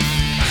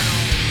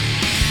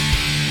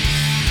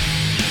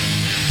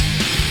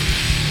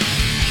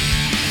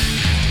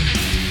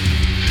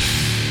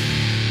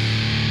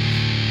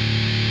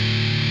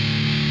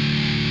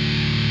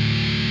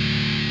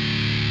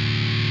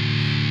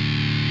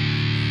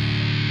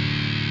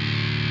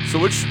 So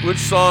which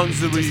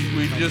songs did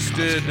we just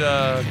did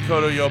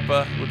Kodo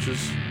Yopa, which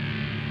is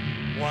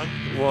one.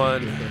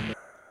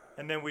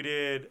 And then we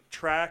did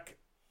track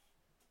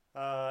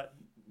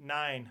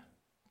 9,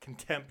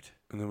 Contempt.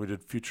 And then we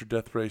did Future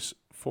Death Race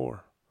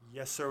 4.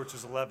 Yes, sir, which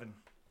is 11.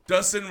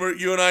 Dustin,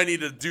 you and I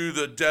need to do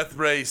the Death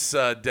Race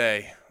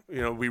day.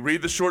 You know, we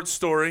read the short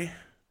story,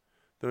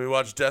 then we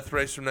watch Death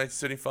Race from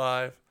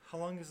 1975, How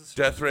long is this?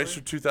 Death Race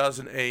from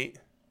 2008.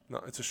 No,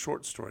 it's a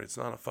short story. It's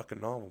not a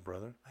fucking novel,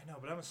 brother. I know,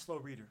 but I'm a slow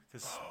reader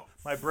because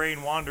my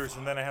brain wanders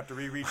and then I have to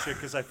reread shit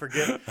because I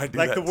forget. I do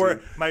like that the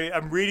word, too.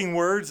 I'm reading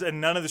words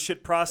and none of the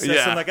shit processed.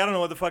 Yeah. I'm like, I don't know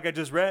what the fuck I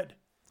just read.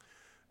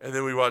 And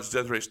then we watched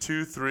Death Race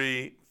 2,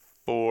 3,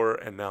 4,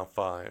 and now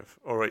 5.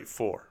 Oh, wait,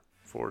 4.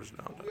 4 is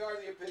now done. We are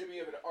the epitome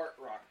of an art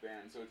rock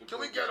band, so it's a Can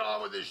we get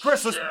on with this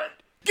Chris, let's shit?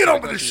 get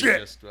on with the shit.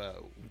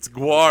 It's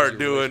Guar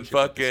doing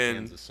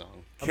fucking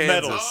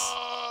Metal. Kansas.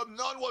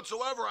 None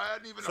whatsoever. I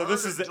hadn't even So heard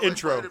this it is the until he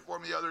intro. played it for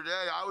me the other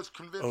day. I was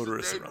convinced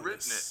Odorous that they'd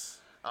written it.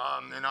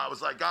 aromas. And I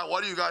was like, God,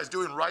 what are you guys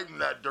doing writing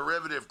that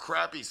derivative,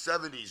 crappy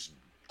 70s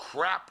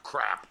crap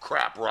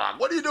rock?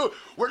 What are you doing?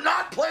 We're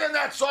not playing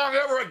that song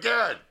ever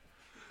again.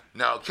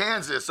 No,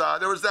 Kansas.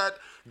 There was that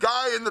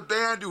guy in the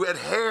band who had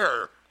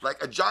hair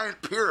like a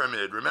giant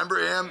pyramid. Remember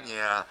him?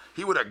 Yeah.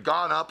 He would have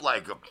gone up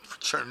like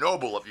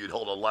Chernobyl if you'd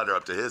hold a letter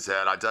up to his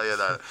head. I tell you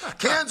that.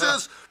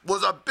 Kansas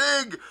was a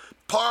big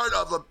part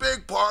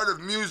of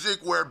music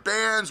where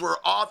bands were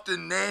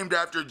often named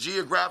after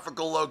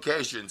geographical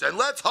locations. And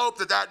let's hope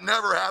that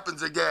never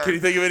happens again. Can you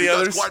think of any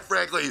because, others? Quite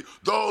frankly,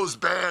 those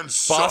bands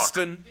suck.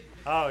 Boston.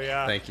 Oh,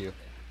 yeah. Thank you.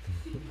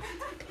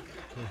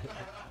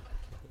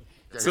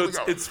 Okay, So here we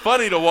go. it's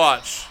funny to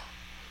watch.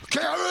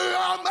 Carry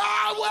on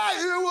my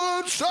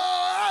wayward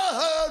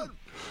son.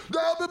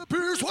 There'll be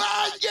peace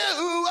when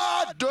you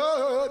are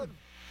done.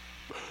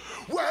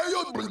 Where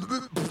you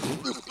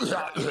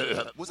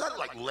was that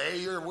like lay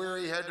your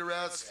weary head to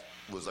rest?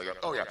 was like,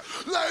 oh yeah,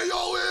 lay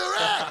your weary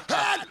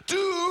head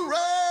to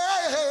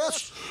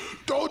rest.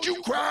 Don't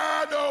you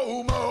cry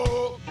no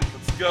more.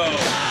 Let's go.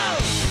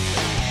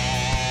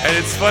 And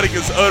it's funny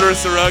because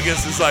Odorous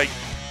Arungus is like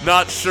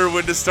not sure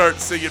when to start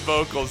singing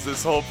vocals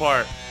this whole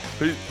part.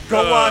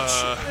 Go watch.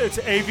 It's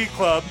AV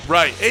Club.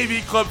 Right,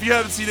 AV Club. If you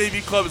haven't seen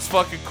AV Club, it's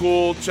fucking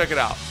cool. Check it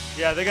out.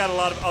 Yeah, they got a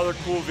lot of other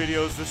cool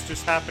videos. This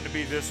just happened to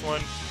be this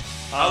one.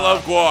 I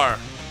love Guar.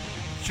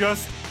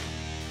 Just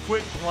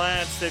quick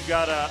glance, they've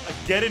got a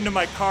Get Into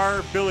My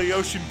Car Billy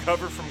Ocean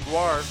cover from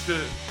Guar.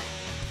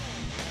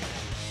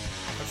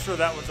 I'm sure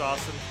that was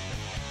awesome.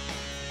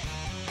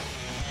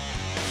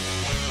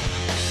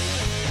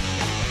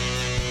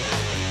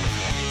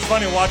 It's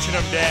funny watching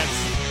them dance.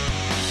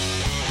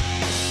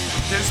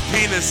 His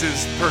penis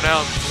is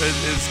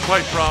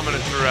quite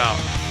prominent throughout.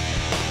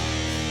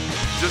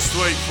 Just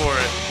wait for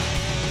it.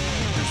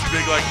 This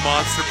big like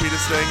monster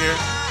penis thing here.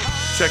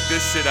 Check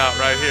this shit out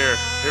right here.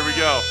 Here we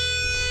go.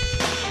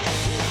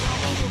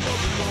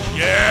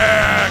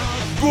 Yeah,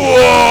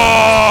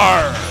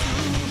 Guar!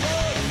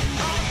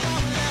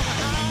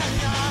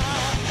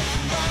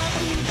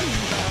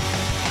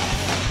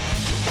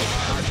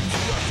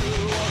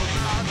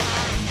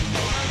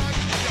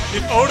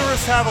 Did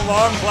Odorous have a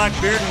long black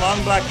beard and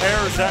long black hair,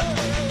 or is that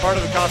part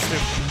of the costume?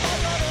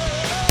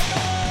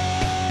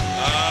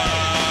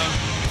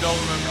 Don't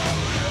remember.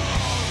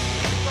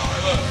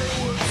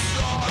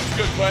 That's a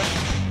good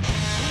question.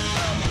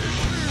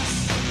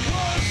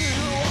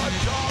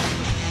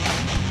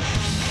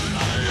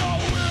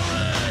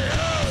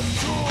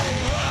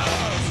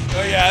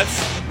 Oh yeah,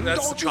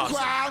 that's Don't the you costume.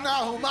 cry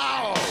no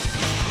more.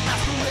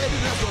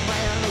 Masquerading as a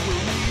man of a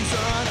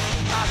reason.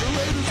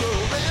 Masquerading as a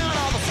man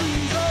of a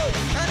season.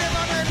 And if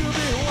I meant to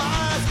be a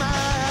wise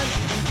man,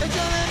 it's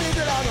anything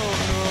that I don't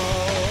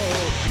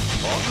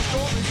know. On the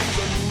stormy seas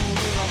of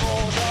moving a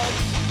motion.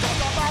 Talk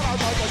about I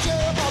like a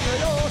ship on the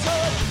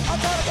ocean. I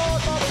try to go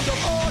for the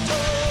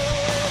fortune.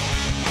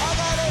 I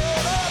gotta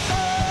hear that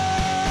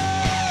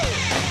day.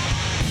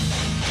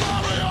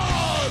 Carry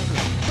on,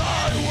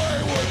 my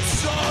wayward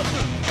son.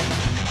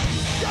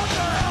 Get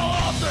the hell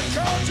off the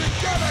couch and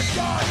get a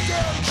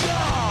goddamn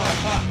job!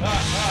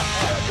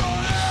 Get your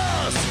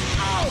ass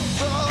out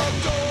the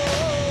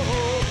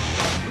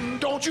door!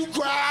 Don't you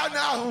cry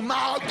now,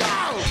 my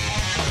God!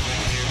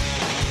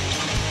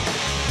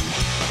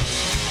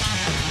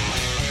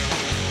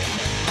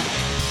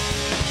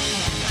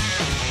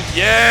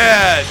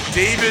 Yeah,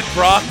 David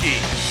Brocky,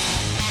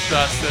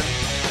 Dustin.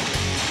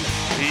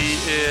 He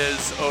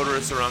is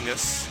Odorous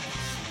Arungus.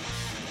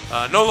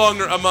 No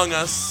longer among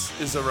us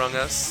is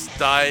Arungus.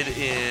 Died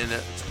in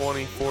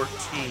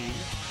 2014.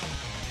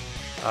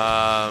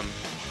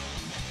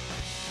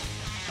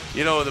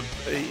 You know,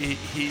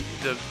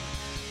 the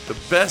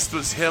best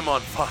was him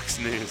on Fox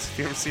News. Have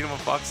you ever seen him on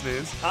Fox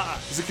News?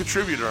 He's a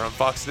contributor on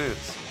Fox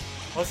News.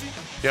 Was he?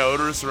 Yeah,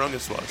 Odorous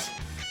Arungus was.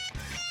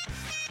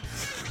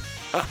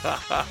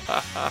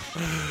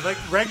 Like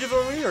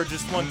regularly or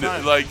just one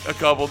time? Like a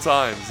couple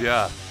times,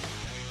 yeah.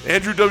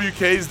 Andrew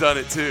WK's done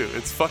it too.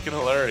 It's fucking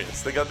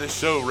hilarious. They got this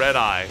show Red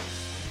Eye,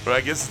 but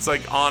I guess it's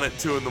like on at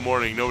 2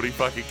 a.m. Nobody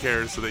fucking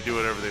cares, so they do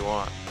whatever they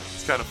want.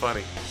 It's kind of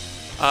funny.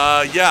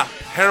 Yeah,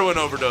 heroin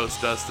overdose,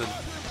 Dustin.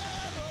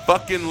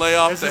 Fucking lay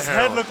off Does the his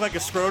heroin. head look like a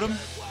scrotum?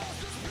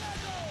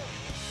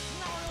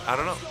 I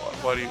don't know.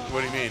 What do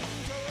you mean?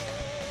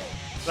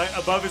 Like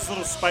above his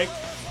little spike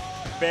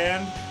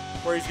band,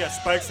 where he's got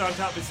spikes on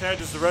top of his head,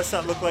 does the rest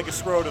of that look like a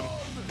scrotum?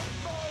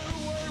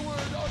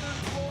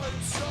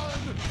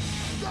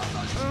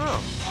 I don't know.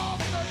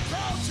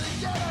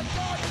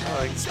 I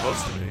think it's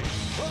supposed to be.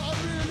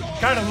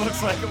 Kind of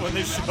looks like it when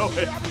they show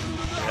it.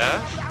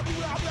 Yeah?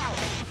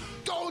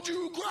 Don't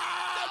you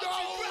cry no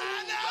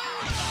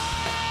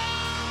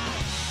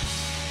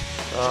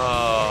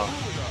Oh.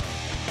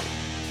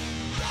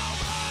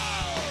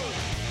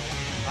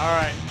 All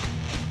right.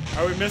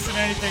 Are we missing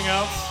anything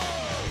else?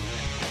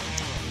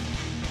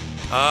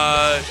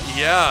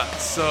 Yeah,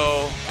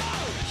 so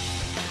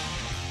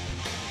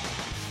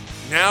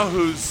now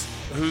who's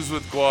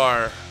with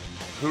Guar?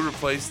 Who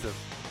replaced him?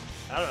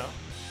 I don't know.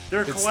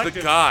 They're a It's collective.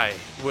 the guy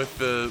with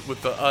the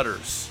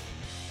udders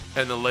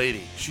and the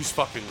lady. She's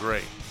fucking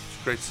great.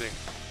 She's a great singer.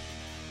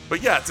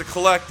 But yeah, it's a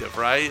collective,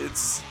 right?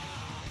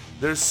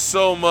 There's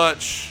so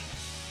much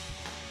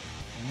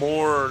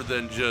more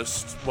than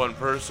just one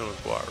person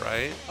with Guar,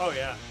 right? Oh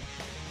yeah.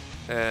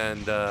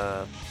 And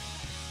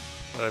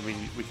but I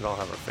mean, we can all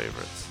have our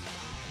favorites.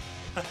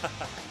 I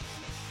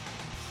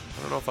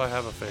don't know if I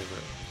have a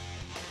favorite.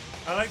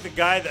 I like the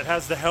guy that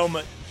has the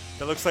helmet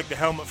that looks like the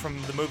helmet from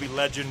the movie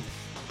Legend.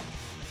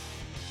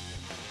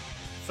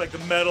 It's like the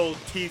metal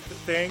teeth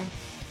thing.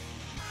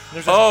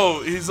 There's a-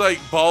 Oh, he's like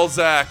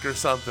Balzac or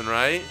something,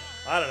 right?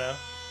 I don't know.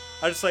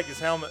 I just like his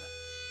helmet.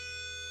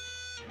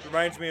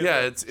 Reminds me of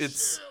Yeah, the-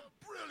 it's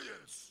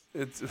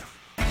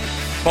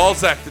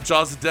Balzac, the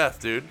Jaws of Death,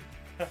 dude.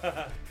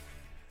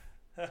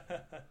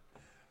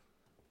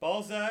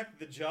 Balzac,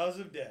 the Jaws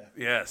of Death.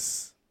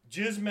 Yes.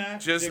 Jizmac,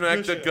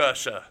 Jizmac the Gusha.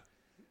 Gusha.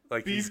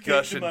 Like Beef he's cake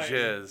gushing tomato.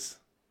 jizz.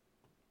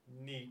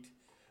 Neat.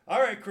 All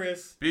right,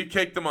 Chris.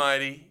 Beefcake the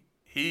Mighty.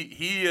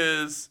 He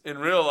is in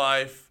real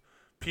life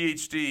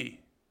PhD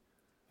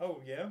Oh,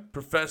 yeah?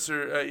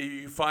 professor.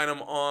 You find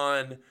him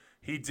on.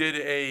 He did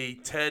a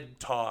TED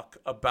talk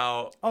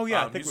about Oh,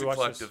 yeah, I think we music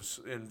watched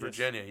collectives in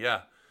Virginia.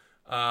 Yeah,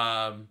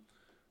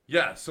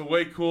 yeah. So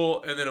way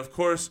cool. And then of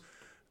course,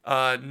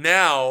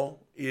 now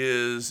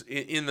is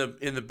in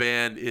the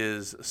band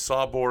is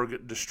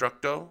Sawborg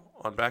Destructo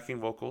on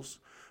backing vocals,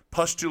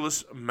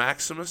 Pustulus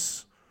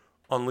Maximus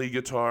on lead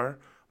guitar,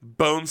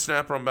 Bone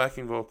Snapper on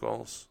backing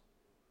vocals,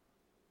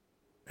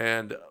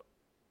 and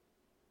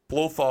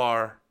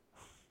Blothar.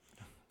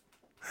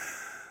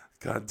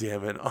 God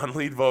damn it. On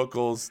lead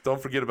vocals. Don't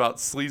forget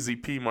about Sleazy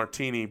P.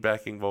 Martini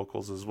backing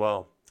vocals as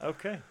well.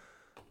 Okay.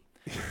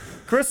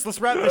 Chris, let's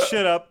wrap this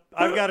shit up.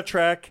 I've got a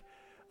track.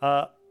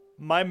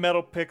 My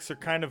metal picks are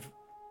kind of,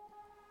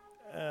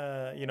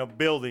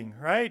 building,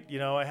 right?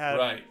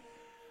 I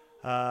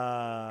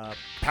had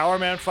Power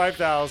Man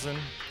 5000.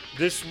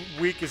 This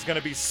week is going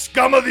to be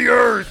Scum of the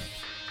Earth.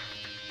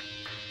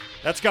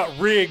 That's got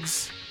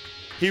Riggs.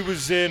 He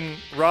was in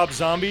Rob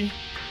Zombie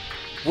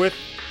with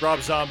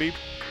Rob Zombie.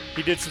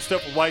 He did some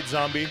stuff with White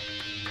Zombie.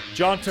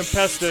 John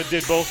Tempesta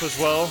did both as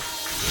well.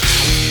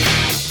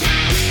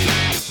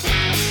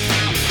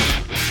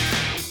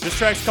 This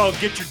track's called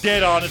Get Your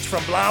Dead On. It's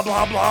from Blah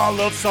Blah Blah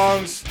Love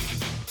Songs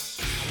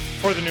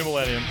for the New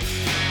Millennium.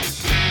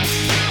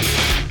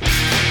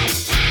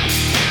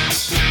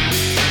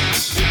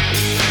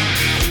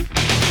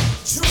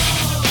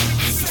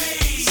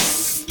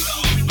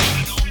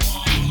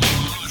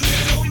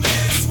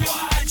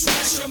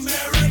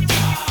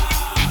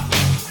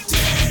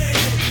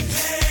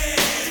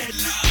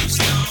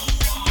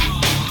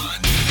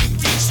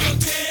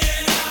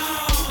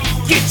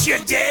 Get your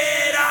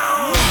dead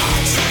on.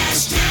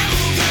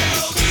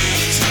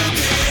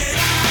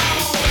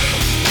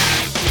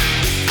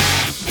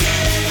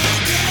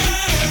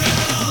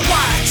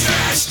 White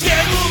trash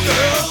devil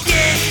girl,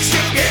 get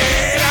your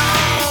dead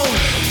on.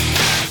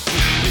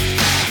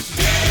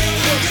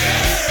 Devil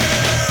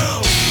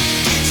girl,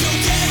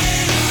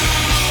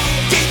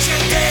 get your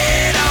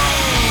dead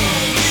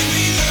on. Give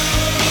me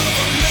love,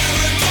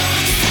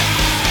 American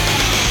style.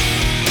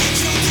 Get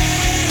your dead on.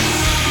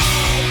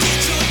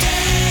 Get your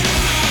dead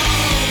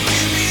on.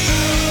 Give me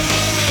love,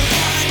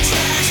 white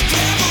trash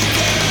devil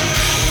girl.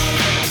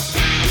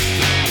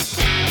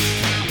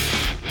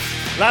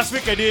 Last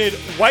week I did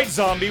White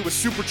Zombie with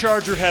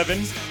Supercharger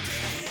Heaven.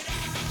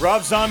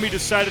 Rob Zombie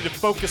decided to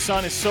focus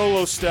on his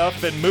solo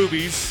stuff and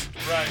movies.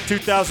 Right.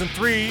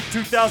 2003,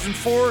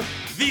 2004,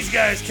 these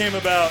guys came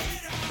about.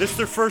 This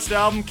their first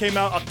album, came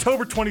out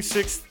October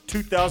 26th,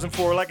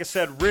 2004. Like I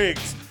said,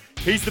 Riggs,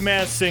 he's the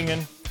man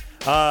singing.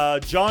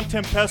 John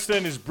Tempesta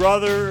and his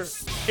brother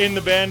in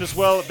the band as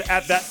well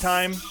at that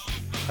time.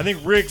 I think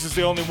Riggs is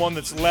the only one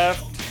that's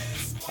left.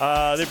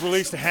 They've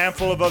released a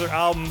handful of other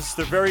albums.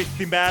 They're very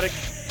thematic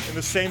in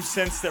the same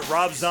sense that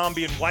Rob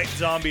Zombie and White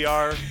Zombie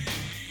are.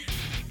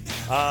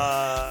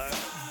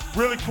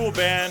 Really cool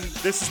band.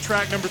 This is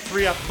track number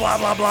 3 of Blah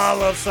Blah Blah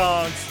Love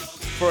Songs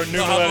for a New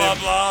Blah Millennium.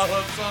 blah blah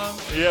love song.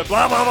 Yeah,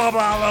 Blah Blah Blah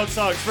Blah Love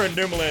Songs for a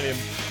New Millennium.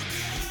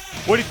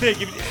 What do you think?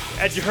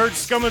 Had you heard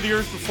Scum of the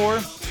Earth before?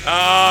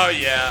 Oh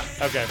yeah.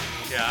 Okay.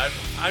 Yeah,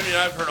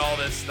 I've heard all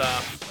this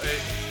stuff.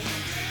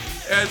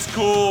 It's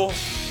cool.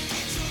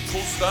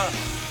 Cool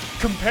stuff.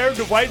 Compared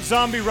to White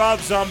Zombie, Rob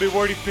Zombie,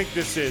 where do you think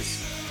this is?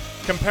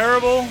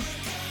 Comparable?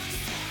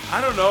 I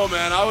don't know,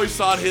 man. I always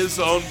thought his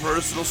own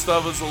personal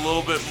stuff was a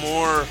little bit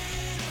more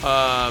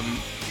on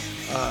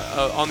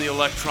the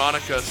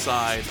electronica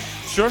side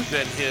Sure.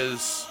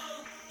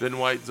 than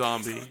White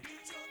Zombie.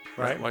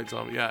 Right. White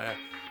Zombie. Yeah.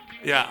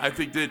 Yeah, I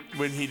think that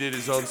when he did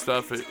his own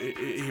stuff,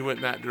 he went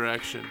in that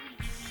direction.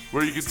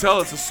 Where you can tell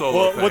it's a solo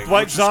Well, thing, with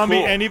White which is Zombie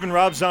cool. and even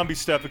Rob Zombie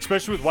stuff,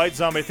 especially with White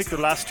Zombie, I think their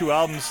last 2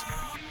 albums,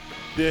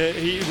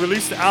 he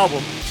released the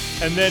album,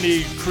 and then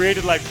he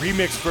created like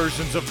remix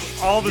versions of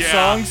all the Yeah.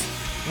 songs.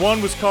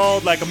 One was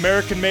called like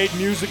American Made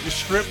Music to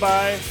Strip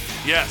By,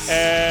 Yes.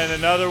 and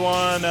another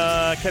one,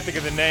 I can't think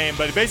of the name,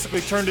 but he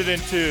basically turned it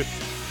into,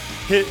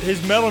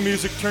 his metal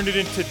music turned it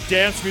into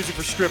dance music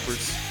for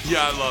strippers.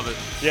 Yeah, I love it.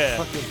 Yeah.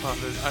 Fucking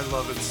love it. I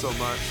love it so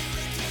much.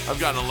 I've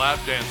gotten a lap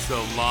dance to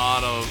a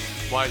lot of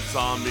White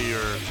Zombie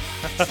or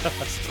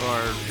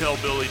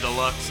Hillbilly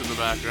Deluxe in the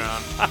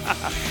background.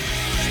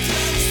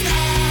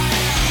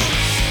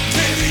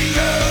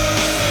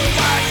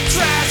 White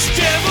trash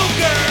devil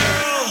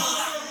girl.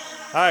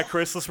 All right,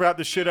 Chris, let's wrap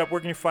this shit up. Where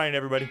can you find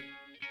everybody?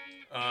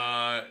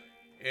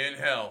 In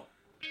hell.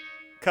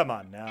 Come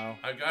on now.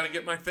 I gotta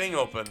get my thing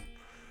open.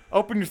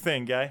 Open your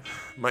thing, guy.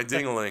 My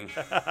dingling.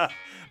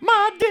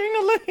 My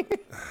ding-a-ling.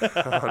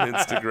 On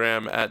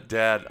Instagram at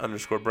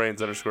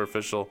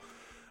dad_brains_official,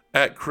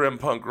 at Crim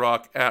Punk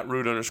Rock, at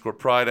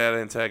Rude_Pride, at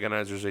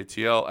Antagonizers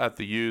ATL, at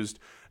The Used,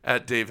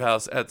 at Dave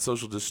House, at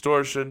Social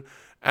Distortion,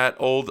 at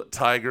Old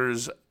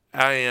Tigers.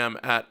 I am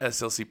at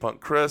SLC Punk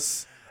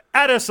Chris.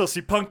 At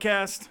SLC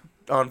Punkcast.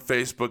 On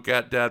Facebook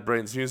at Dad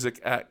Brains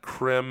Music, at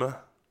Crim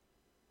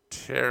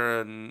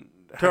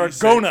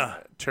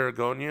Tarragona.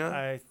 Tarragona.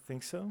 I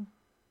think so.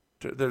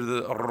 There's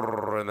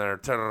the in there.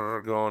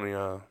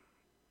 Tarragonia.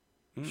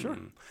 Sure.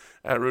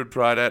 At Rude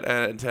Pride,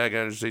 at Tag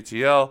Energy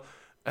JTL,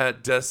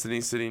 at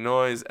Destiny City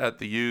Noise, at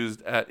The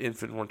Used, at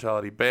Infant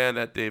Mortality Band,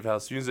 at Dave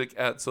House Music,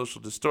 at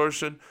Social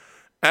Distortion,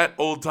 at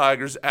Old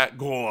Tigers, at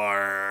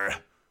Gore.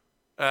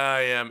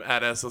 I am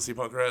at SLC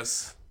Punk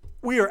Chris.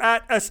 We are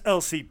at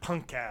SLC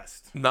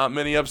Punkcast. Not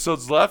many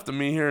episodes left of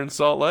me here in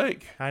Salt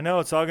Lake. I know,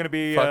 it's all going to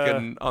be...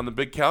 Fucking on the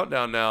big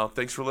countdown now.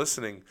 Thanks for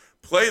listening.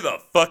 Play the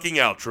fucking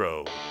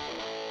outro.